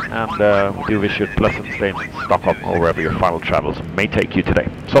soon again, and we do wish you a pleasant stay in Stockholm or wherever your final travels may take you today.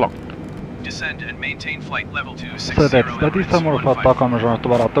 So long. Descend and maintain flight level 260. سادات الذي استمر في الطاقة مجرد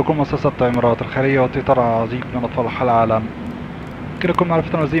تبرعتكم مؤسسة الإمارات الخيرية وتطلع عزيز من أطفال العالم. يمكنكم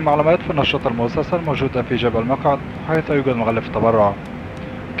معرفة تنظيم معلومات في النشاط المؤسسة الموجودة في جبل المقعد حيث يوجد مغلف التبرع.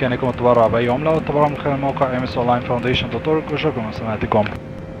 بإمكانكم التبرع بأي عملة والتبرع من خلال موقع msonlinefoundation.org وشكرا لسماعتكم.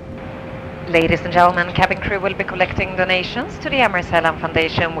 Ladies and gentlemen, cabin crew will be collecting donations to the Emirates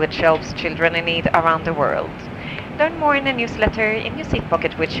Foundation which helps children in need around the world. Learn more in the newsletter in your seat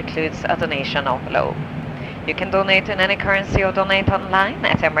pocket, which includes a donation envelope. You can donate in any currency or donate online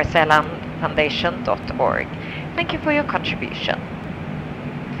at emirates.foundation.org. Thank you for your contribution.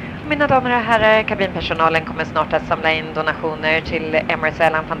 Mina damer och herrar, kabinpersonalen kommer snart att samla in donationer till Emirates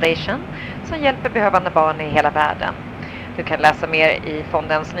Foundation som hjälper behövande barn i hela världen. Du kan läsa mer i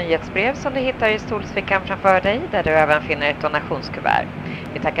fondens nyhetsbrev som du hittar i stolsfickan framför dig, där du även finner ett donationskuvert.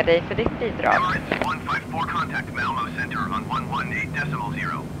 Vi tackar dig för ditt bidrag. Emirates 154 contact Malmo Center on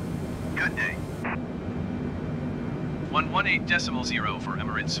 118.0. Good day. 118.0 for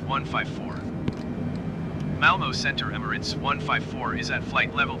Emirates 154. Malmo Center Emirates 154 is at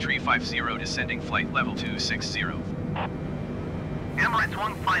flight level 350 descending flight level 260. Emirates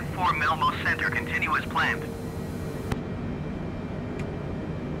 154 Malmo Center continue as planned.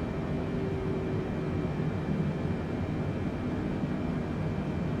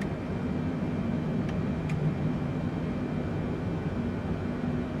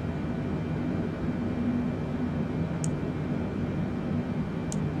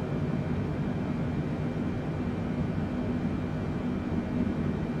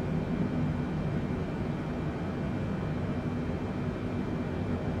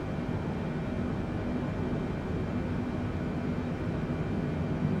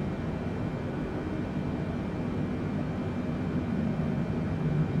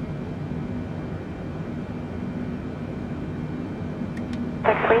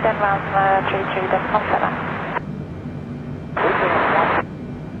 Sweden round 33, then confirm.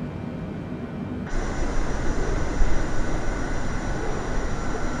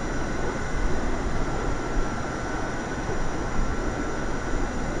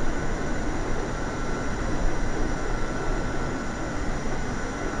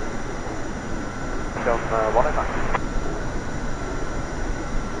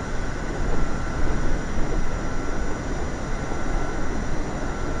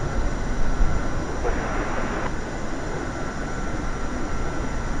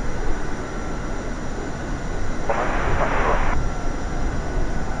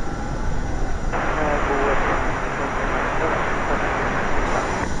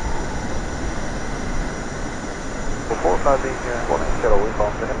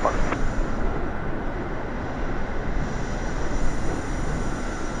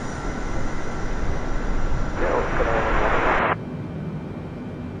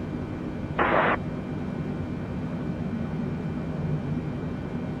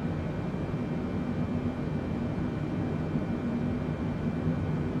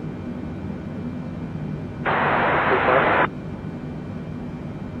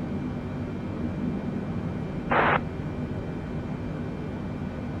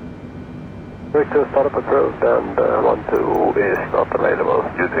 Victor, startup approved and 12 is not available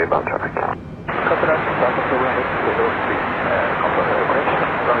due to inbound traffic. Copy that.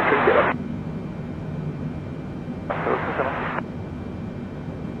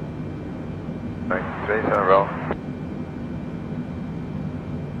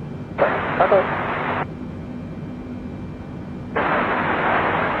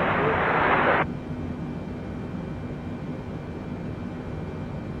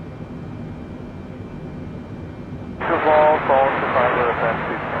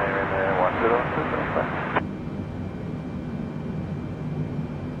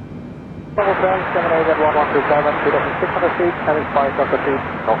 Scandinavian 1127, 2600 feet, having 500 feet,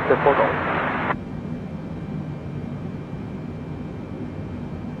 off the port.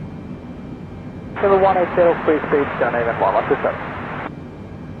 Level 180, free speed, Scandinavian 1127.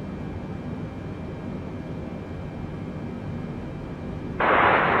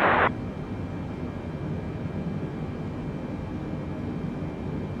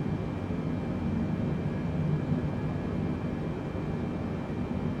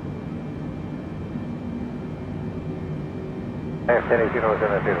 Any 070,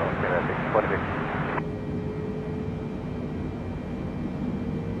 46.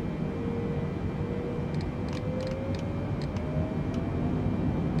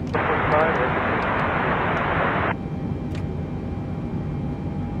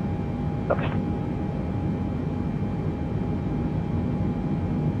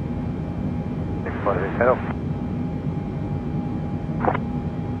 Hello.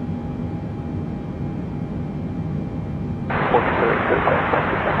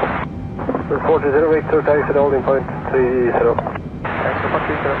 40 Victor, taxi holding point 30. Thanks so much,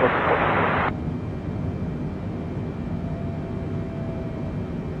 Victor.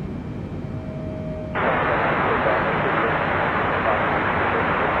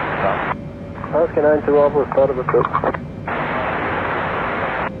 Oscar 9 to Rob, start of the crew.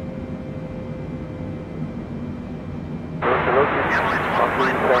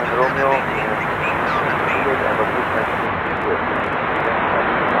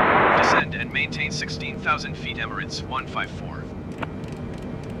 Descend and maintain 16,000 feet, Emirates 154.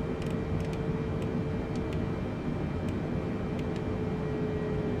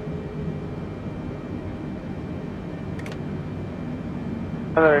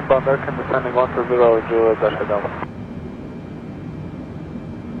 Entering Bandar, can descending onto below dash down.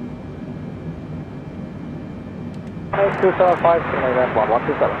 Nice 275, Canadian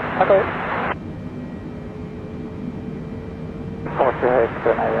 1127. Okay. 48,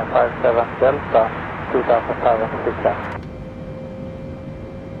 Canadian 57, Delta 2506.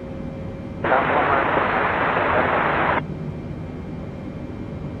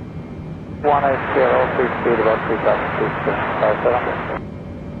 180, free speed about 3057.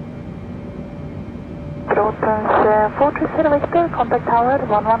 Broadcast 430 Victor, contact tower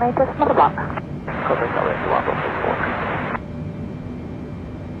 118.1. Contact tower 118.1.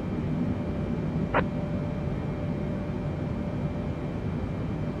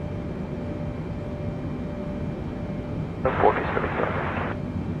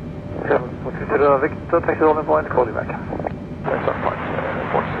 Victor, taxi holding point, call you back. That's on point,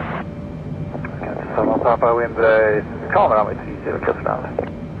 46. Okay, so Papa wind camera with 30 Cutland.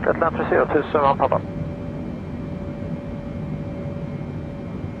 Cutland 30 000 Papa.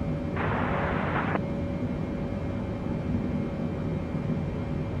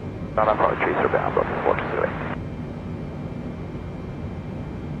 Annan har 3 behind block 428.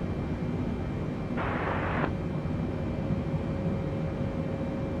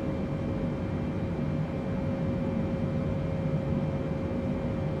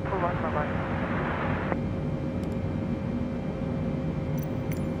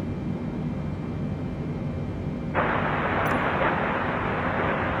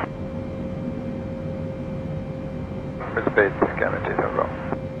 Space guaranteed over.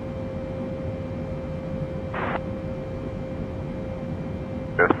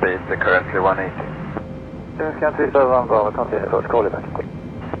 Your speed currently 180. Space guaranteed over, continue first, call you back.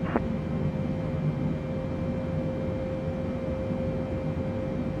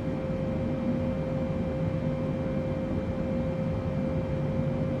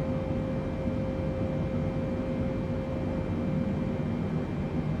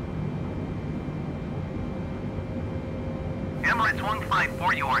 Emirates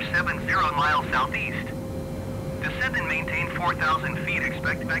 154, you are 70 miles southeast. Descend and maintain 4,000 feet.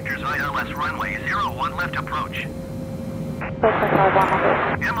 Expect vectors ILS runway 01 left approach.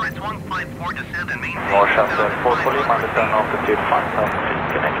 Emirates 154, descend and maintain 4,000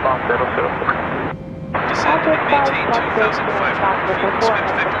 Descend and maintain 2,500 feet. Expect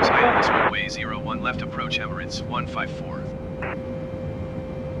vectors ILS runway 01 left approach, Emirates 154.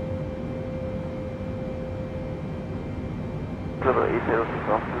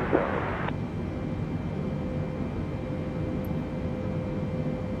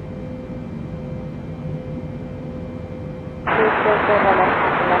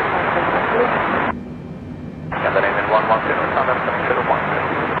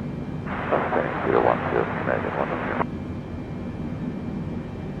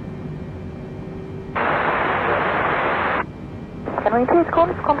 Can we please call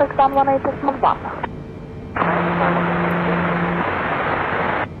contact 118.1?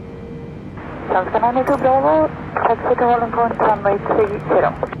 Samsung 92 Bravo, taxi to holding point runway 30.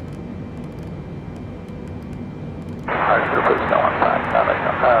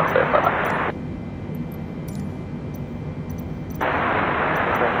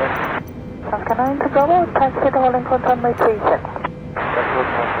 Samsung 92 Bravo, taxi to holding point runway 30.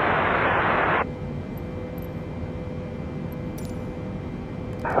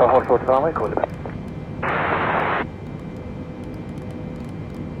 Hold short runway, call it back.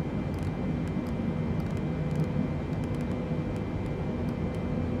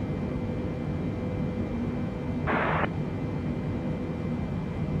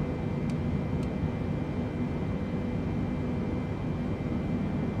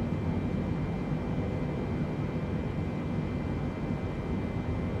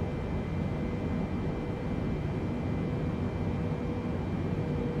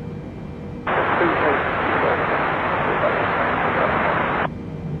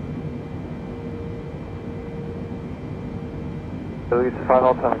 So it's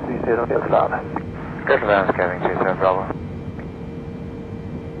final time 30 is loud. Good advance, Kevin 27 Bravo.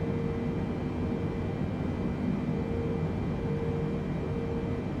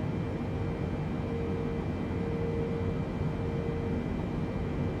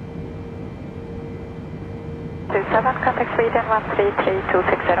 Contact Sweden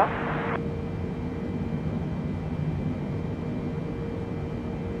 133260.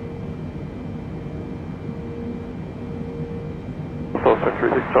 Closer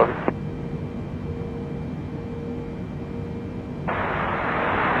 36 Charlie.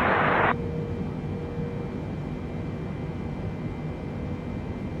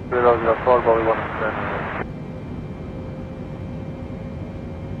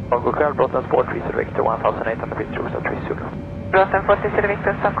 Go själv, Brotten Sport, Research Victor 1800 feet, Joseph 30. Brotten Sport, Research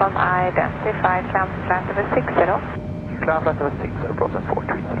Victor, Stockholm, identified, climb flight over 60. Climb flight over 60, Brotten Sport,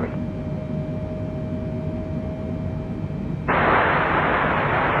 Research Victor.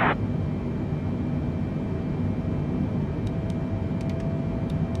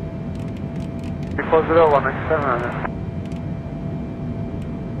 Because we don't want to extend it.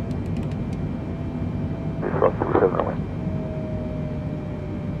 This was 27 away.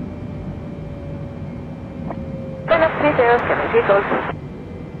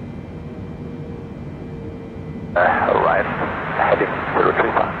 Orion, heading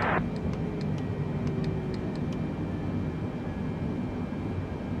 035.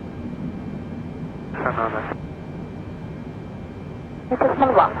 It is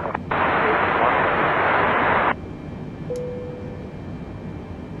small one.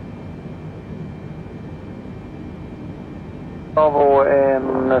 Bravo, en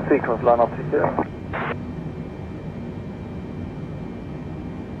sequence line up to 0.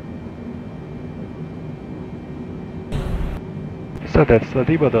 السادات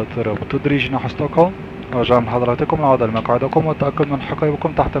السادي بدأ الطيران بالتدريج نحو ستوكهولم. أرجو من حضراتكم العودة لمقاعدكم والتأكد من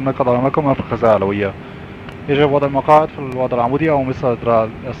حقائبكم تحت المركز أمامكم في الخزانة العلوية. يجب وضع المقاعد في الوضع العمودي أو مثل الذراع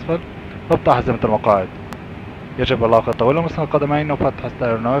الأسفل ضبط أحزمة المقاعد. يجب إغلاق الطاولة مثل القدمين وفتح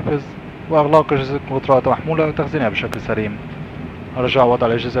ستائر النوافذ وإغلاق أجهزة الكنترولات المحمولة وتخزينها بشكل سليم. أرجو وضع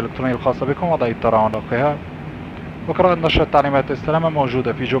الأجهزة الإلكترونية الخاصة بكم وضع الطيران ونقلها. وقراءة نشرة تعليمات السلامة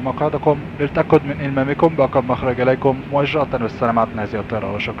موجودة في جيوب مقاعدكم للتأكد من إلمامكم بأقرب مخرج إليكم وإجراء تنويع السلامات من هذه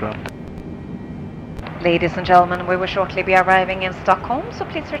الطائرة وشكرا. Ladies and gentlemen, we will shortly be arriving in Stockholm, so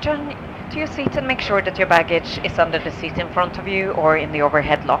please return to your seat and make sure that your baggage is under the seat in front of you or in the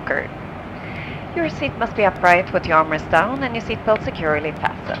overhead locker. Your seat must be upright with the armrest down and your seatbelt securely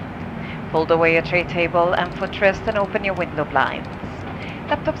fastened. Fold away your tray table and footrest and open your window blinds.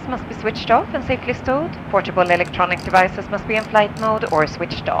 Laptops must be switched off and safely stowed. Portable electronic devices must be in flight mode or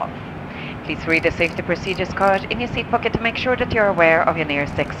switched off. Please read the safety procedures card in your seat pocket to make sure that you're aware of your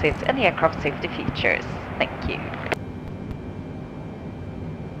nearest exit and the aircraft safety features. Thank you.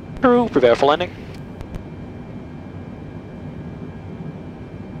 Crew, prepare for landing.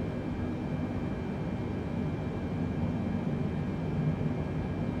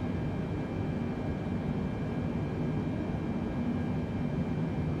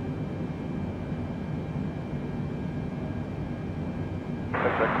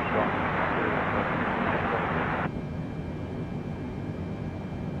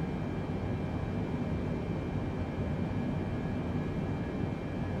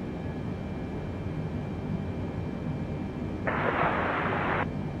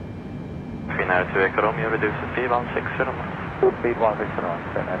 2 Echo Romeo, reduce the speed 160 knots. Speed 160 knots,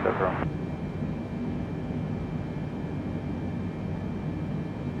 then enter from.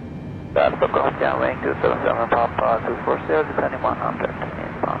 Delta Golf, wing 277 Papa 240, descending 100,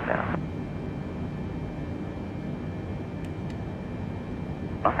 inbound now.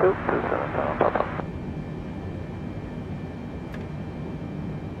 277 Papa.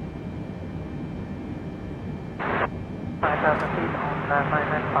 5,000 feet on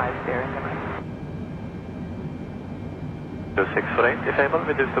 995 steering. 2648, disabled,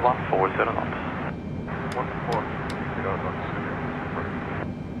 reduce to 140 knots. 140 knots.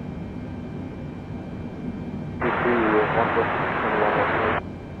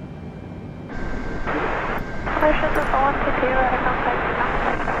 Question to 120 at a contact to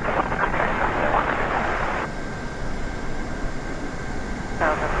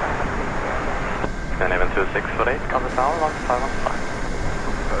 1,000. And even 2648, come the tower, 1515.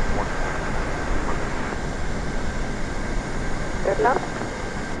 Vietnam?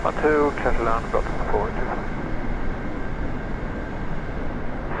 12, Catalan, got forward.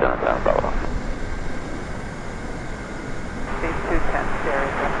 7 Bravo. Speed 210,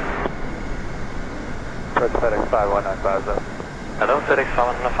 steering. First FedEx 5195. Hello, FedEx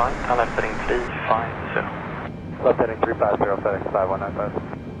 5195, turn left heading 350. Left heading 350, FedEx 5195.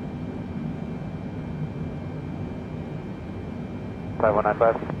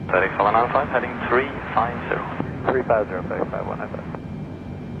 5195. FedEx 5195, heading 350. 350, FedEx 5195.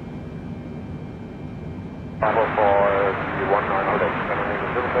 504, U1908,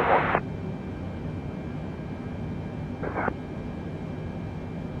 Copenhagen 071.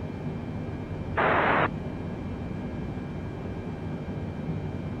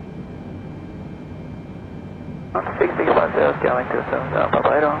 Going to 7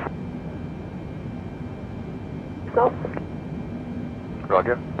 Papa Stop.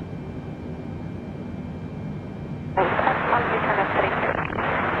 Roger.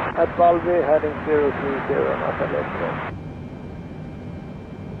 At Valby, heading 030, nothing left go.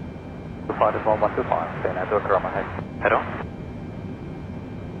 25125, stay at Oklahoma head. Head on.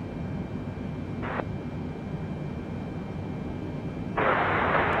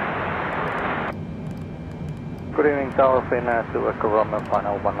 Good evening, Tower Finnair to Echo Romeo,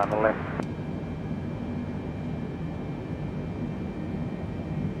 final 1 left.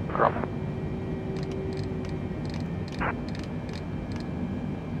 Romeo.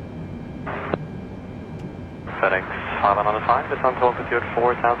 FedEx 5195, descent to altitude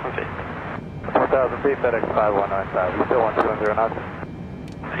 4,000 feet. 4,000 feet, FedEx 5195. You still want 200 knots?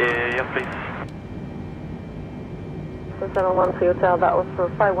 Yes, please. 713 Hotel, that was for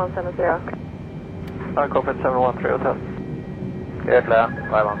 5170. I copy 713 Hotel. Clear land,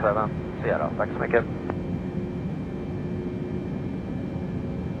 517. Sierra, tack så mycket.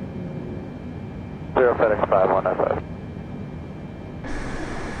 Zero FedEx 5195.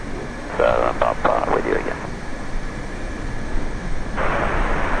 7 Papa, with you again.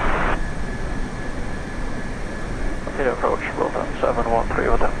 Continue approach, Bolton 713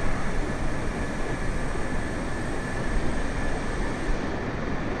 Hotel.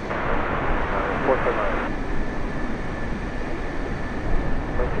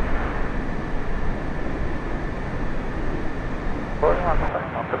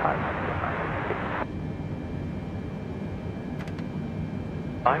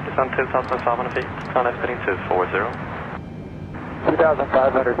 Descent 2,500 feet, turn left heading 240.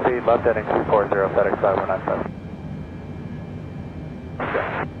 2,500 feet, left heading 240, FedEx 5195. Okay.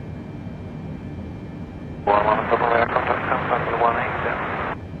 11, double air contact, contact with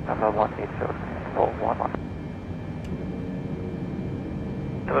 180. Number 180, hold 11.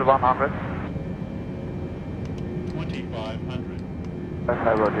 Level 100. 2,500.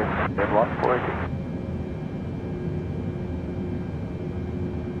 Hi, Roger. Level 140.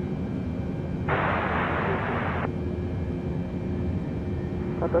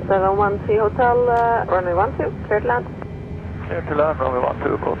 Delta 713 Hotel, runway 12, clear to land. Clear to land, runway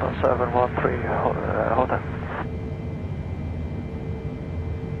 12, Bolton 713 Hotel.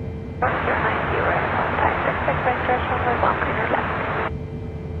 Roger, 90, right, contact, expect vectors runway 1, clear to land.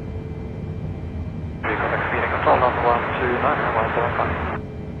 Recon speeding control number 129 and 175.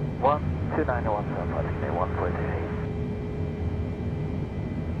 129 and 175, stay 148.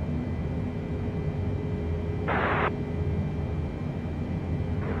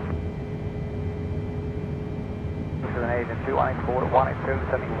 Agent 294,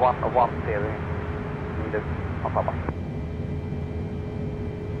 182, sending 101 steering. Needed on Papa.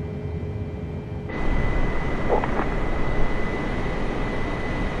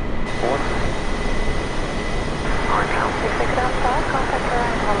 Contact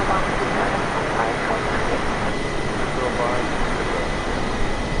Orion, Holland 127,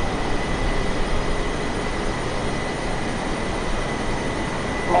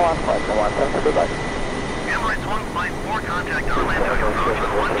 Emirates 154, contact Arlanda approach on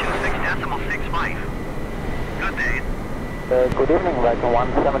 126.65. Good day. Good evening, American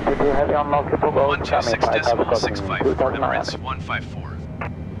 172 Heavy on multiple roads. 126.65 for Emirates 154.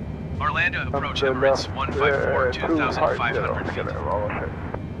 Arlanda approach Emirates 154, 2,500 feet.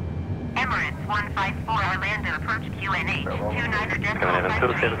 Emirates 154, Arlanda approach QNH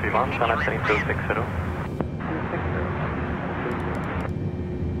 29.5.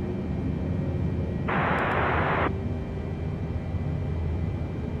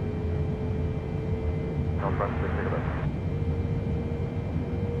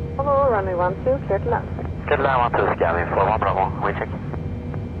 Hello, runway 12, clear to land. Clear to land 12, Scavy, 41 Bravo, we check.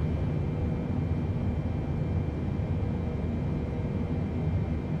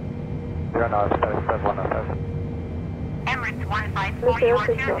 Emirates 154, you are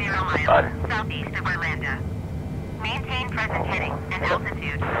 20 miles southeast of Arlanda. Maintain present heading and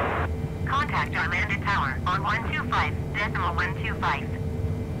altitude. Contact Arlanda Tower on 125.125.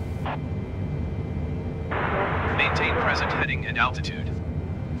 Maintain present heading and altitude.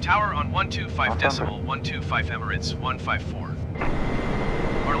 Tower on 125.125 Emirates 154.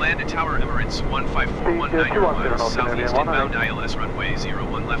 Arlanda Tower Emirates 154, 19 miles southeast inbound ILS runway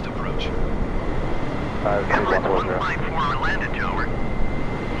 01 left approach. Emirates 154, Arlanda Tower.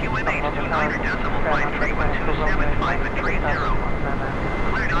 QNH 29.53127.530.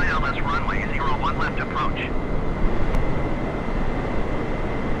 Cleared ILS runway 01 left approach.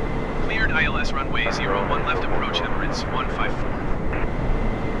 Cleared ILS runway 01 left approach Emirates 154.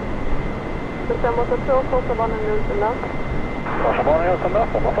 Bestämmer oss att 2 korta banan runt till land. Korta banan runt till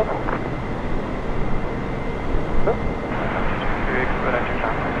land, bortom.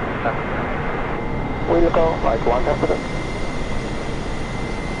 We'll go like 1 temperature.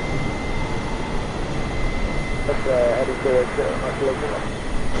 That's heading to Municipality.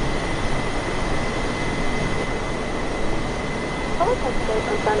 Hello, Toshiba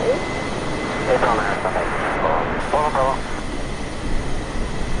on stand 8. It's on air, stand 8. Bravo.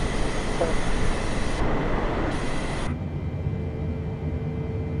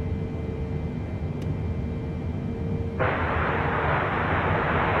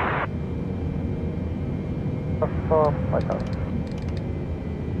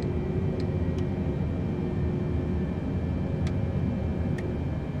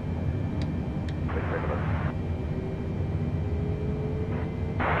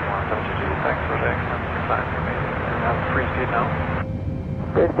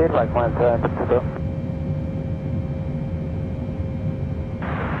 Like 1 turn to go.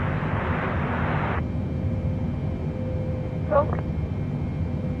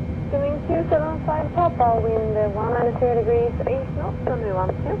 Doing 275 Papa, wind 193 degrees 8 knots, runway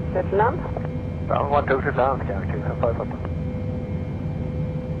 12, clear to land. Down 1 2 to land,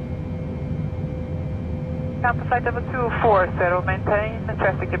 Counter flight level 240, maintain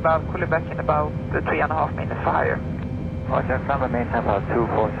traffic above Khalifa in about 3.5 minutes higher. Roger, Flamber maintain about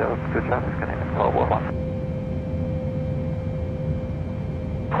 240, good traffic connecting 411.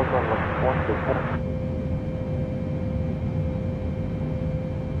 Control 127.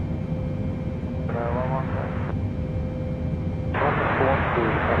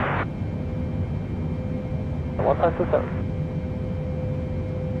 What time to 7?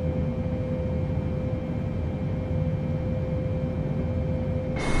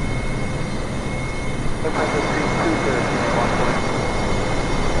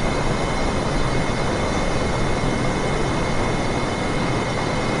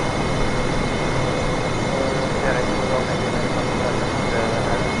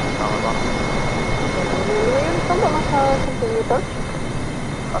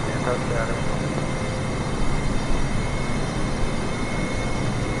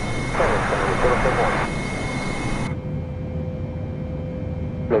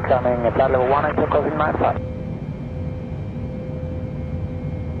 Coming at flight level 1 and crossing 95.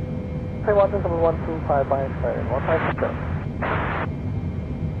 Hey, Washington level 125 by inspiring. What time to go?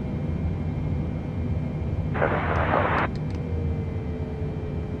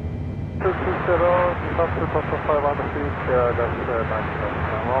 220, top to top of 500 feet, that's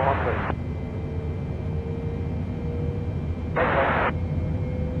 113.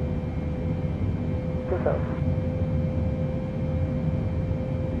 2,000.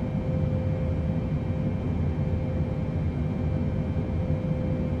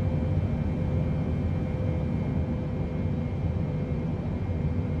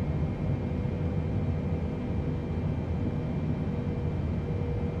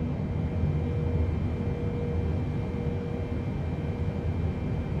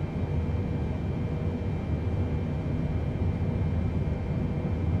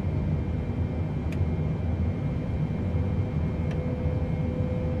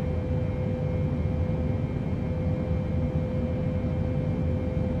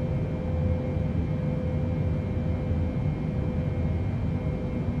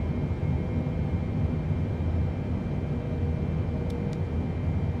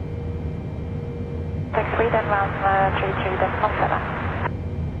 3.17.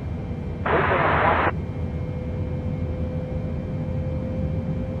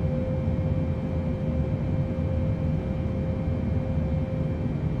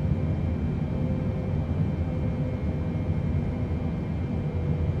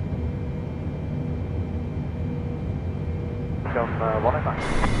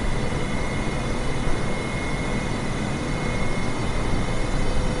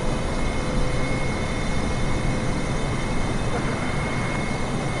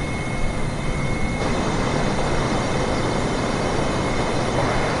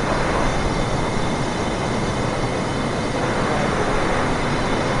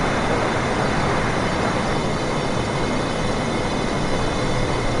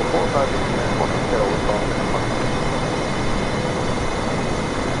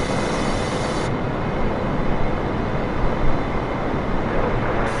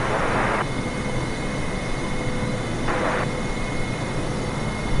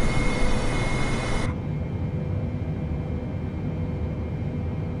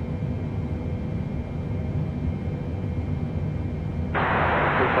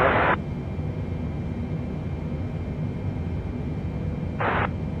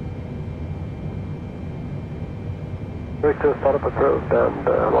 Victor, startup approved and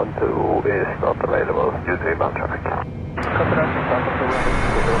 1-2 is not available due to inbound traffic. Copy that, startup to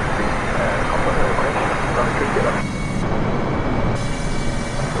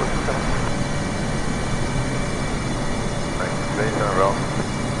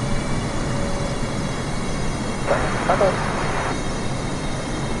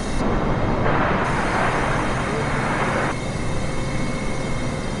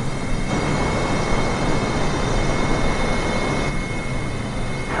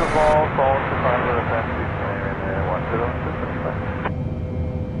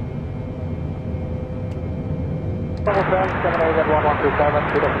running Scandinavian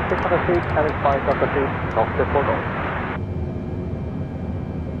 1127, 2600 feet, having 5 of the feet, not before go.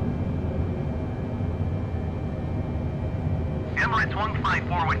 Emirates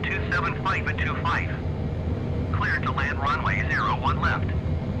 154 with 275 at 25. Cleared to land runway 01 left.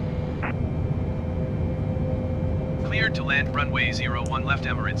 Cleared to land runway 01 left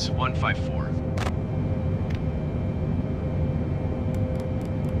Emirates 154.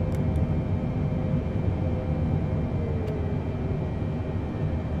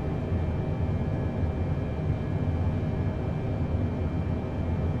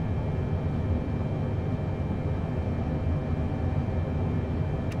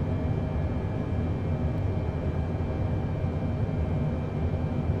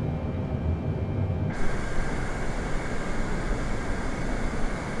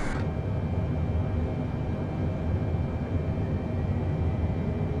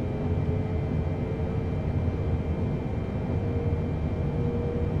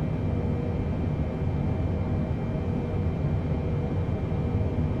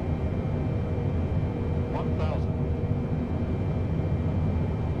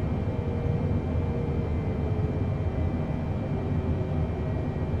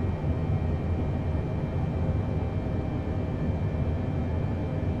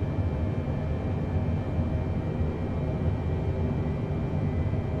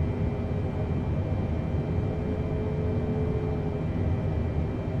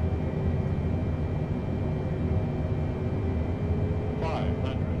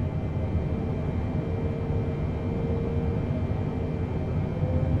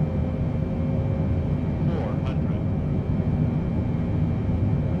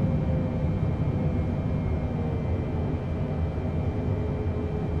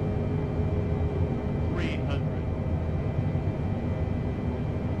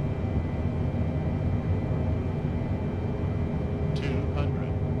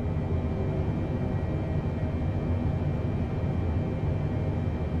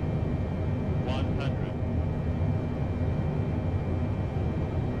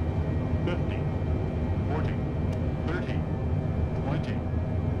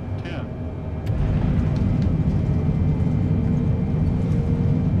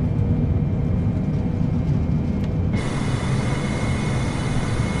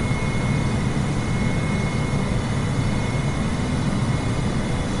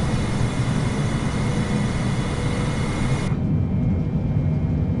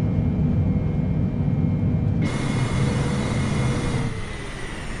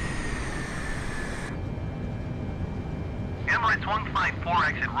 Emirates 154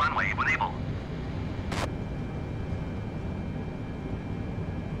 exit runway when able.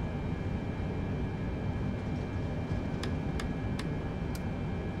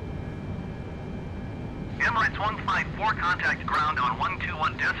 Emirates 154 contact ground on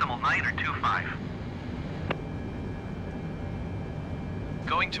 121.9 or 25.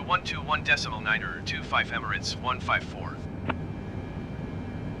 Going to 121.9 or 25 Emirates 154.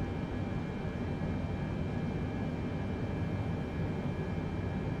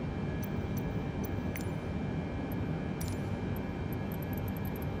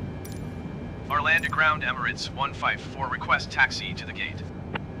 Arlanda ground Emirates 154, request taxi to the gate.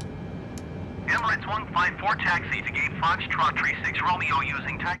 Emirates 154 taxi to gate Foxtrot 36 Romeo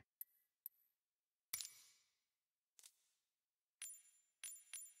using taxi.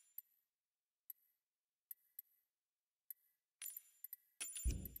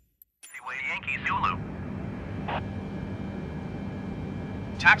 Yankee Zulu.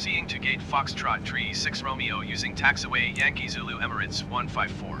 Taxiing to gate Foxtrot 36 Romeo using taxiway Yankee Zulu Emirates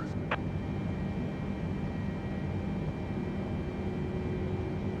 154.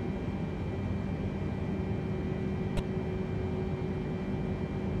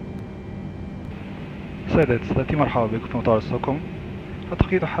 سادتي مرحبا بكم في مطار ستوكهولم.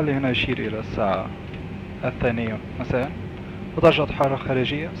 التوقيت الحالي هنا يشير إلى الساعة 2 مساء، ودرجة حرارة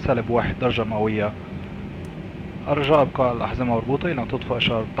خارجية -1 درجة مئوية. الرجاء إبقاء الأحزمة مربوطة إلى أن تطفئ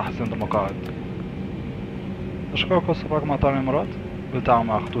إشارة تحسين المقاعد. أشكركم استفاق مطار الإمارات بالتعاون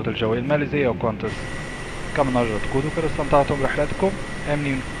مع الخطوط الجوية الماليزية وكوانتس. كما نرجو تكونوا قد استمتعتم برحلتكم،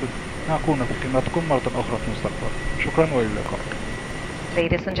 آمنين نكون في خدمتكم مرة أخرى في المستقبل. شكرا وإلى اللقاء.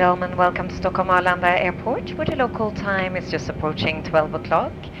 Ladies and gentlemen, welcome to Stockholm Arlanda Airport, where the local time is just approaching 12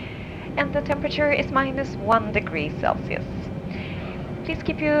 o'clock and the temperature is -1 degree Celsius. Please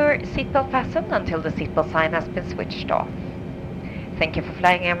keep your seatbelt fastened until the seatbelt sign has been switched off. Thank you for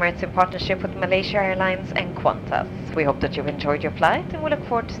flying Emirates in partnership with Malaysia Airlines and Qantas. We hope that you've enjoyed your flight and we look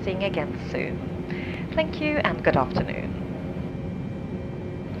forward to seeing you again soon. Thank you and good afternoon.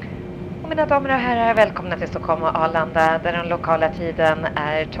 Mina damer och herrar, välkomna till Stockholm och Arlanda där den lokala tiden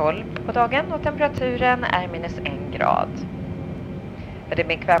är 12 på dagen och temperaturen är -1 grad. För din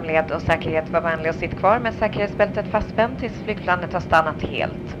bekvämlighet och säkerhet, var vänlig och sitt kvar med säkerhetsbältet fastspänt tills flygplanet har stannat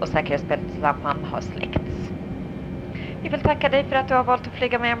helt och säkerhetsbälteslampan har släckts. Vi vill tacka dig för att du har valt att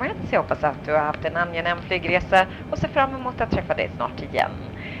flyga med Emirates. Jag hoppas att du har haft en angenäm flygresa och ser fram emot att träffa dig snart igen.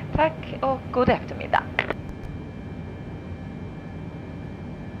 Tack och god eftermiddag.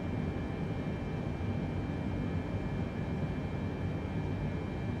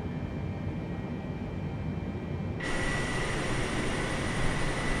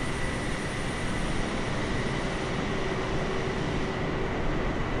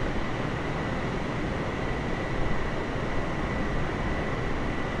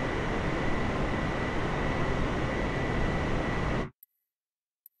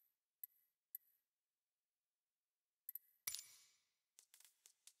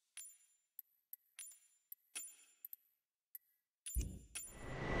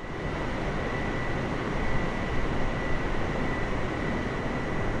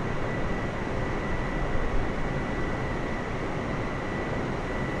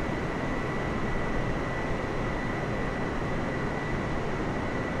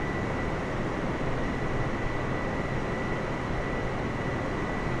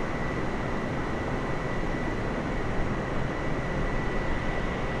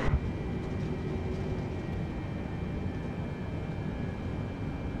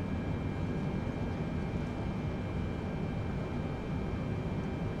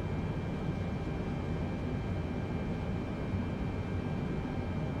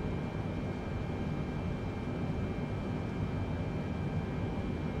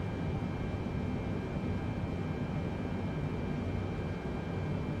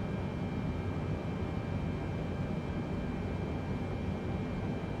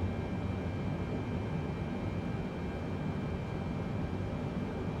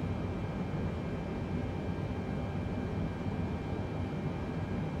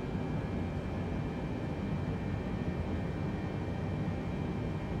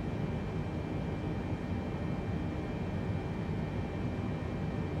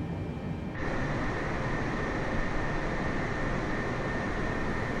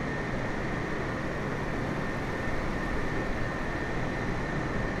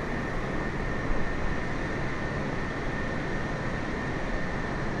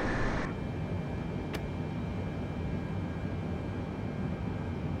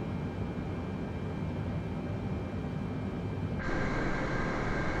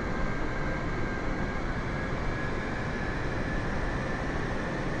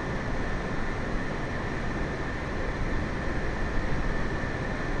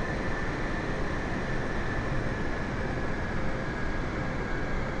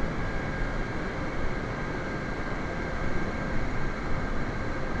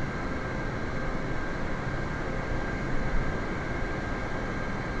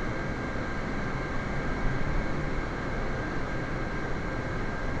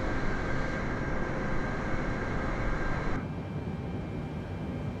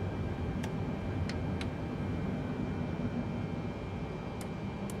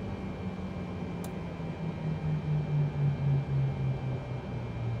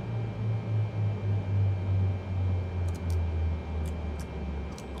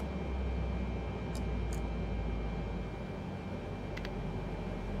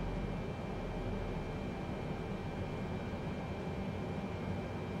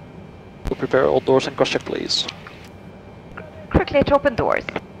 Prepare all doors and cross check please. Crew clear to open doors.